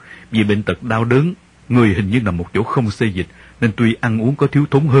Castro vì bệnh tật đau đớn, người hình như nằm một chỗ không xê dịch, nên tuy ăn uống có thiếu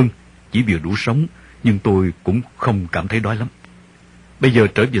thốn hơn, chỉ vừa đủ sống, nhưng tôi cũng không cảm thấy đói lắm. Bây giờ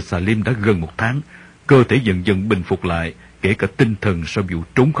trở về Xà Lim đã gần 1 tháng, cơ thể dần dần bình phục lại, kể cả tinh thần sau vụ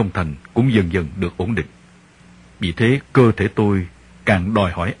trốn không thành cũng dần dần được ổn định. Vì thế cơ thể tôi càng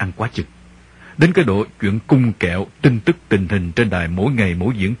đòi hỏi ăn quá chừng. Đến cái độ chuyện cung kẹo, tin tức tình hình trên đài mỗi ngày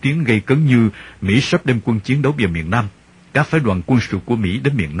mỗi diễn tiến gây cấn như Mỹ sắp đem quân chiến đấu về miền Nam, các phái đoàn quân sự của Mỹ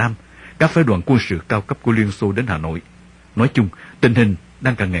đến miền Nam, các phái đoàn quân sự cao cấp của Liên Xô đến Hà Nội. Nói chung, tình hình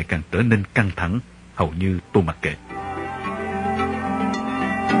đang càng ngày càng trở nên căng thẳng, hầu như tôi mặc kệ.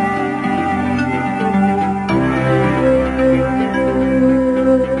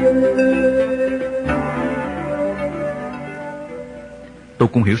 Tôi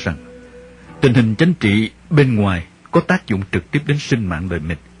cũng hiểu rằng tình hình chính trị bên ngoài có tác dụng trực tiếp đến sinh mạng đời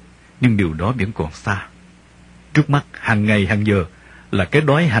mình, nhưng điều đó vẫn còn xa. Trước mắt, hàng ngày hàng giờ là cái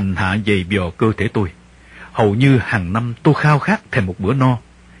đói hành hạ dày vò cơ thể tôi. Hầu như hàng năm tôi khao khát thèm một bữa no,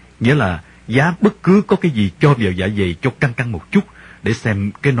 nghĩa là giá bất cứ có cái gì cho vào dạ dày cho căng căng một chút để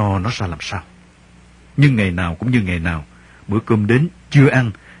xem cái no nó ra làm sao. Nhưng ngày nào cũng như ngày nào, bữa cơm đến chưa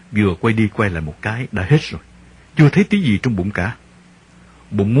ăn, vừa quay đi quay lại một cái đã hết rồi, chưa thấy tí gì trong bụng cả.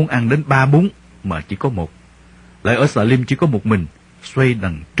 Bụng muốn ăn đến 3-4 mà chỉ có 1. Lại ở Xà Lim chỉ có một mình, xoay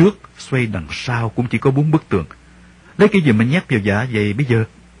đằng trước, xoay đằng sau cũng chỉ có 4 bức tường. Lấy cái gì mà nhét vào dạ dày bây giờ?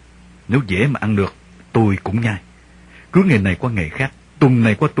 Nếu dễ mà ăn được, tôi cũng nhai. Cứ ngày này qua ngày khác, tuần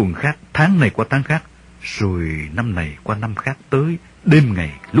này qua tuần khác, tháng này qua tháng khác, rồi năm này qua năm khác tới, đêm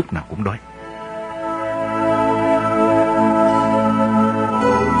ngày lúc nào cũng đói.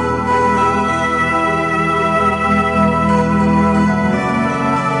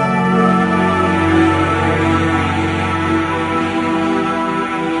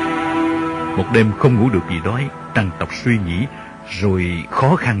 Một đêm không ngủ được vì đói, trằn trọc suy nghĩ, rồi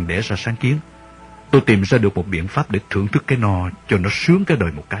khó khăn đẻ ra sáng kiến. Tôi tìm ra được một biện pháp để thưởng thức cái no cho nó sướng cái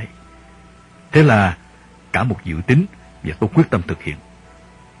đời một cái. Thế là cả một dự tính, và tôi quyết tâm thực hiện.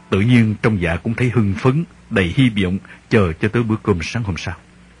 Tự nhiên trong dạ cũng thấy hưng phấn, đầy hy vọng, chờ cho tới bữa cơm sáng hôm sau.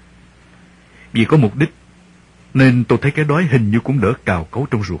 Vì có mục đích, nên tôi thấy cái đói hình như cũng đỡ cào cấu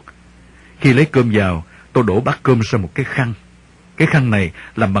trong ruột. Khi lấy cơm vào, tôi đổ bát cơm ra một cái khăn. Cái khăn này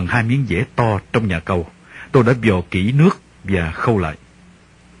làm bằng 2 miếng dẻ to trong nhà cầu. Tôi đã vò kỹ nước và khâu lại.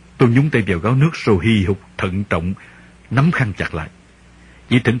 Tôi nhúng tay vào gáo nước rồi hì hục thận trọng, nắm khăn chặt lại.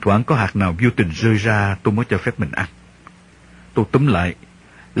 Chỉ thỉnh thoảng có hạt nào vô tình rơi ra tôi mới cho phép mình ăn. Tôi túm lại,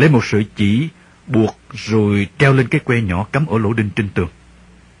 lấy một sợi chỉ, buộc rồi treo lên cái que nhỏ cắm ở lỗ đinh trên tường.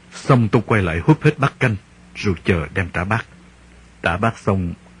 Xong tôi quay lại húp hết bát canh, rồi chờ đem trả bát. Trả bát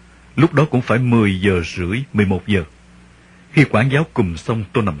xong, lúc đó cũng phải 10 giờ rưỡi, 11 giờ. Khi quản giáo cùm xong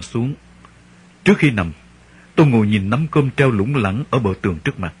tôi nằm xuống. Trước khi nằm, tôi ngồi nhìn nắm cơm treo lủng lẳng ở bờ tường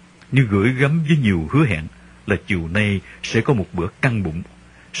trước mặt, như gửi gắm với nhiều hứa hẹn là chiều nay sẽ có một bữa căng bụng,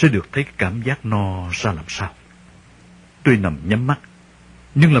 sẽ được thấy cảm giác no ra làm sao. Tôi nằm nhắm mắt,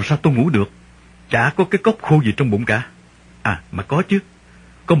 nhưng làm sao tôi ngủ được? Chả có cái cốc khô gì trong bụng cả. À, mà có chứ.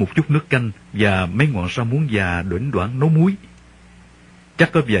 Có một chút nước canh và mấy ngọn rau muống già đuểnh đoảng nấu muối.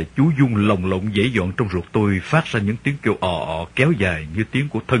 Chắc có vài chú Dung lồng lộng dễ dọn trong ruột tôi phát ra những tiếng kêu ò kéo dài như tiếng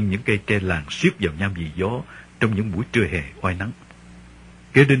của thân những cây tre làng xiết vào nhau vì gió trong những buổi trưa hè oai nắng.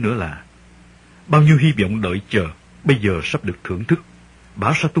 Kế đến nữa là bao nhiêu hy vọng đợi chờ bây giờ sắp được thưởng thức.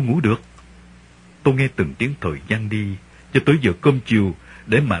 Bảo sao tôi ngủ được? Tôi nghe từng tiếng thời gian đi cho tới giờ cơm chiều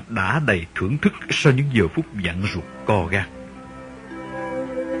để mà đã đầy thưởng thức sau những giờ phút vặn ruột co gan.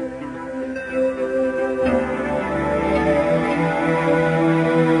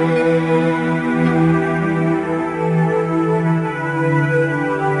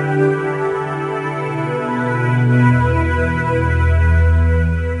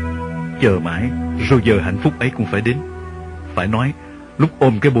 Chờ mãi, rồi giờ hạnh phúc ấy cũng phải đến. Phải nói, lúc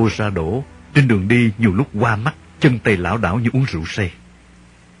ôm cái bô ra đổ, trên đường đi nhiều lúc qua mắt, chân tay lảo đảo như uống rượu say.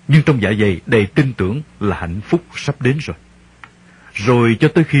 Nhưng trong dạ dày đầy tin tưởng là hạnh phúc sắp đến rồi. Rồi cho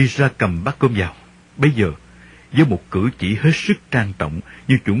tới khi ra cầm bát cơm vào, bây giờ, với một cử chỉ hết sức trang trọng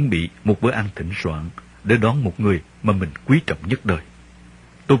như chuẩn bị một bữa ăn thịnh soạn để đón một người mà mình quý trọng nhất đời.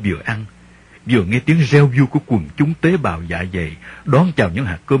 Tôi vừa ăn, vừa nghe tiếng reo vui của quần chúng tế bào dạ dày đón chào những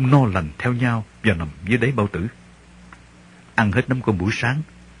hạt cơm no lành theo nhau và nằm dưới đáy bao tử. Ăn hết nắm cơm buổi sáng,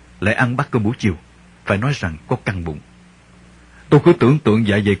 lại ăn bát cơm buổi chiều, phải nói rằng có căng bụng. Tôi cứ tưởng tượng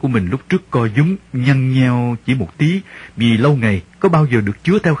dạ dày của mình lúc trước co rúm nhăn nheo chỉ một tí, vì lâu ngày có bao giờ được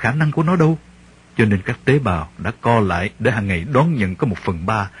chứa theo khả năng của nó đâu. Cho nên các tế bào đã co lại để hàng ngày đón nhận có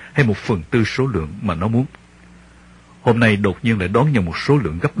 1/3 hay 1/4 số lượng mà nó muốn. Hôm nay đột nhiên lại đón nhận một số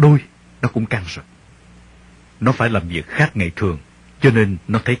lượng gấp đôi, nó cũng căng rồi. Nó phải làm việc khác ngày thường, cho nên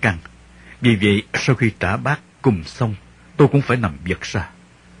nó thấy căng. Vì vậy, sau khi trả bát cùng xong, tôi cũng phải nằm giật ra.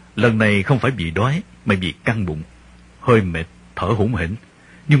 Lần này không phải vì đói, mà vì căng bụng. Hơi mệt, thở hổn hển.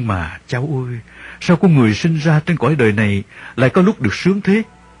 Nhưng mà, cháu ơi, sao có người sinh ra trên cõi đời này lại có lúc được sướng thế?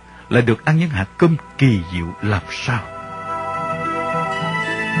 Lại được ăn những hạt cơm kỳ diệu làm sao?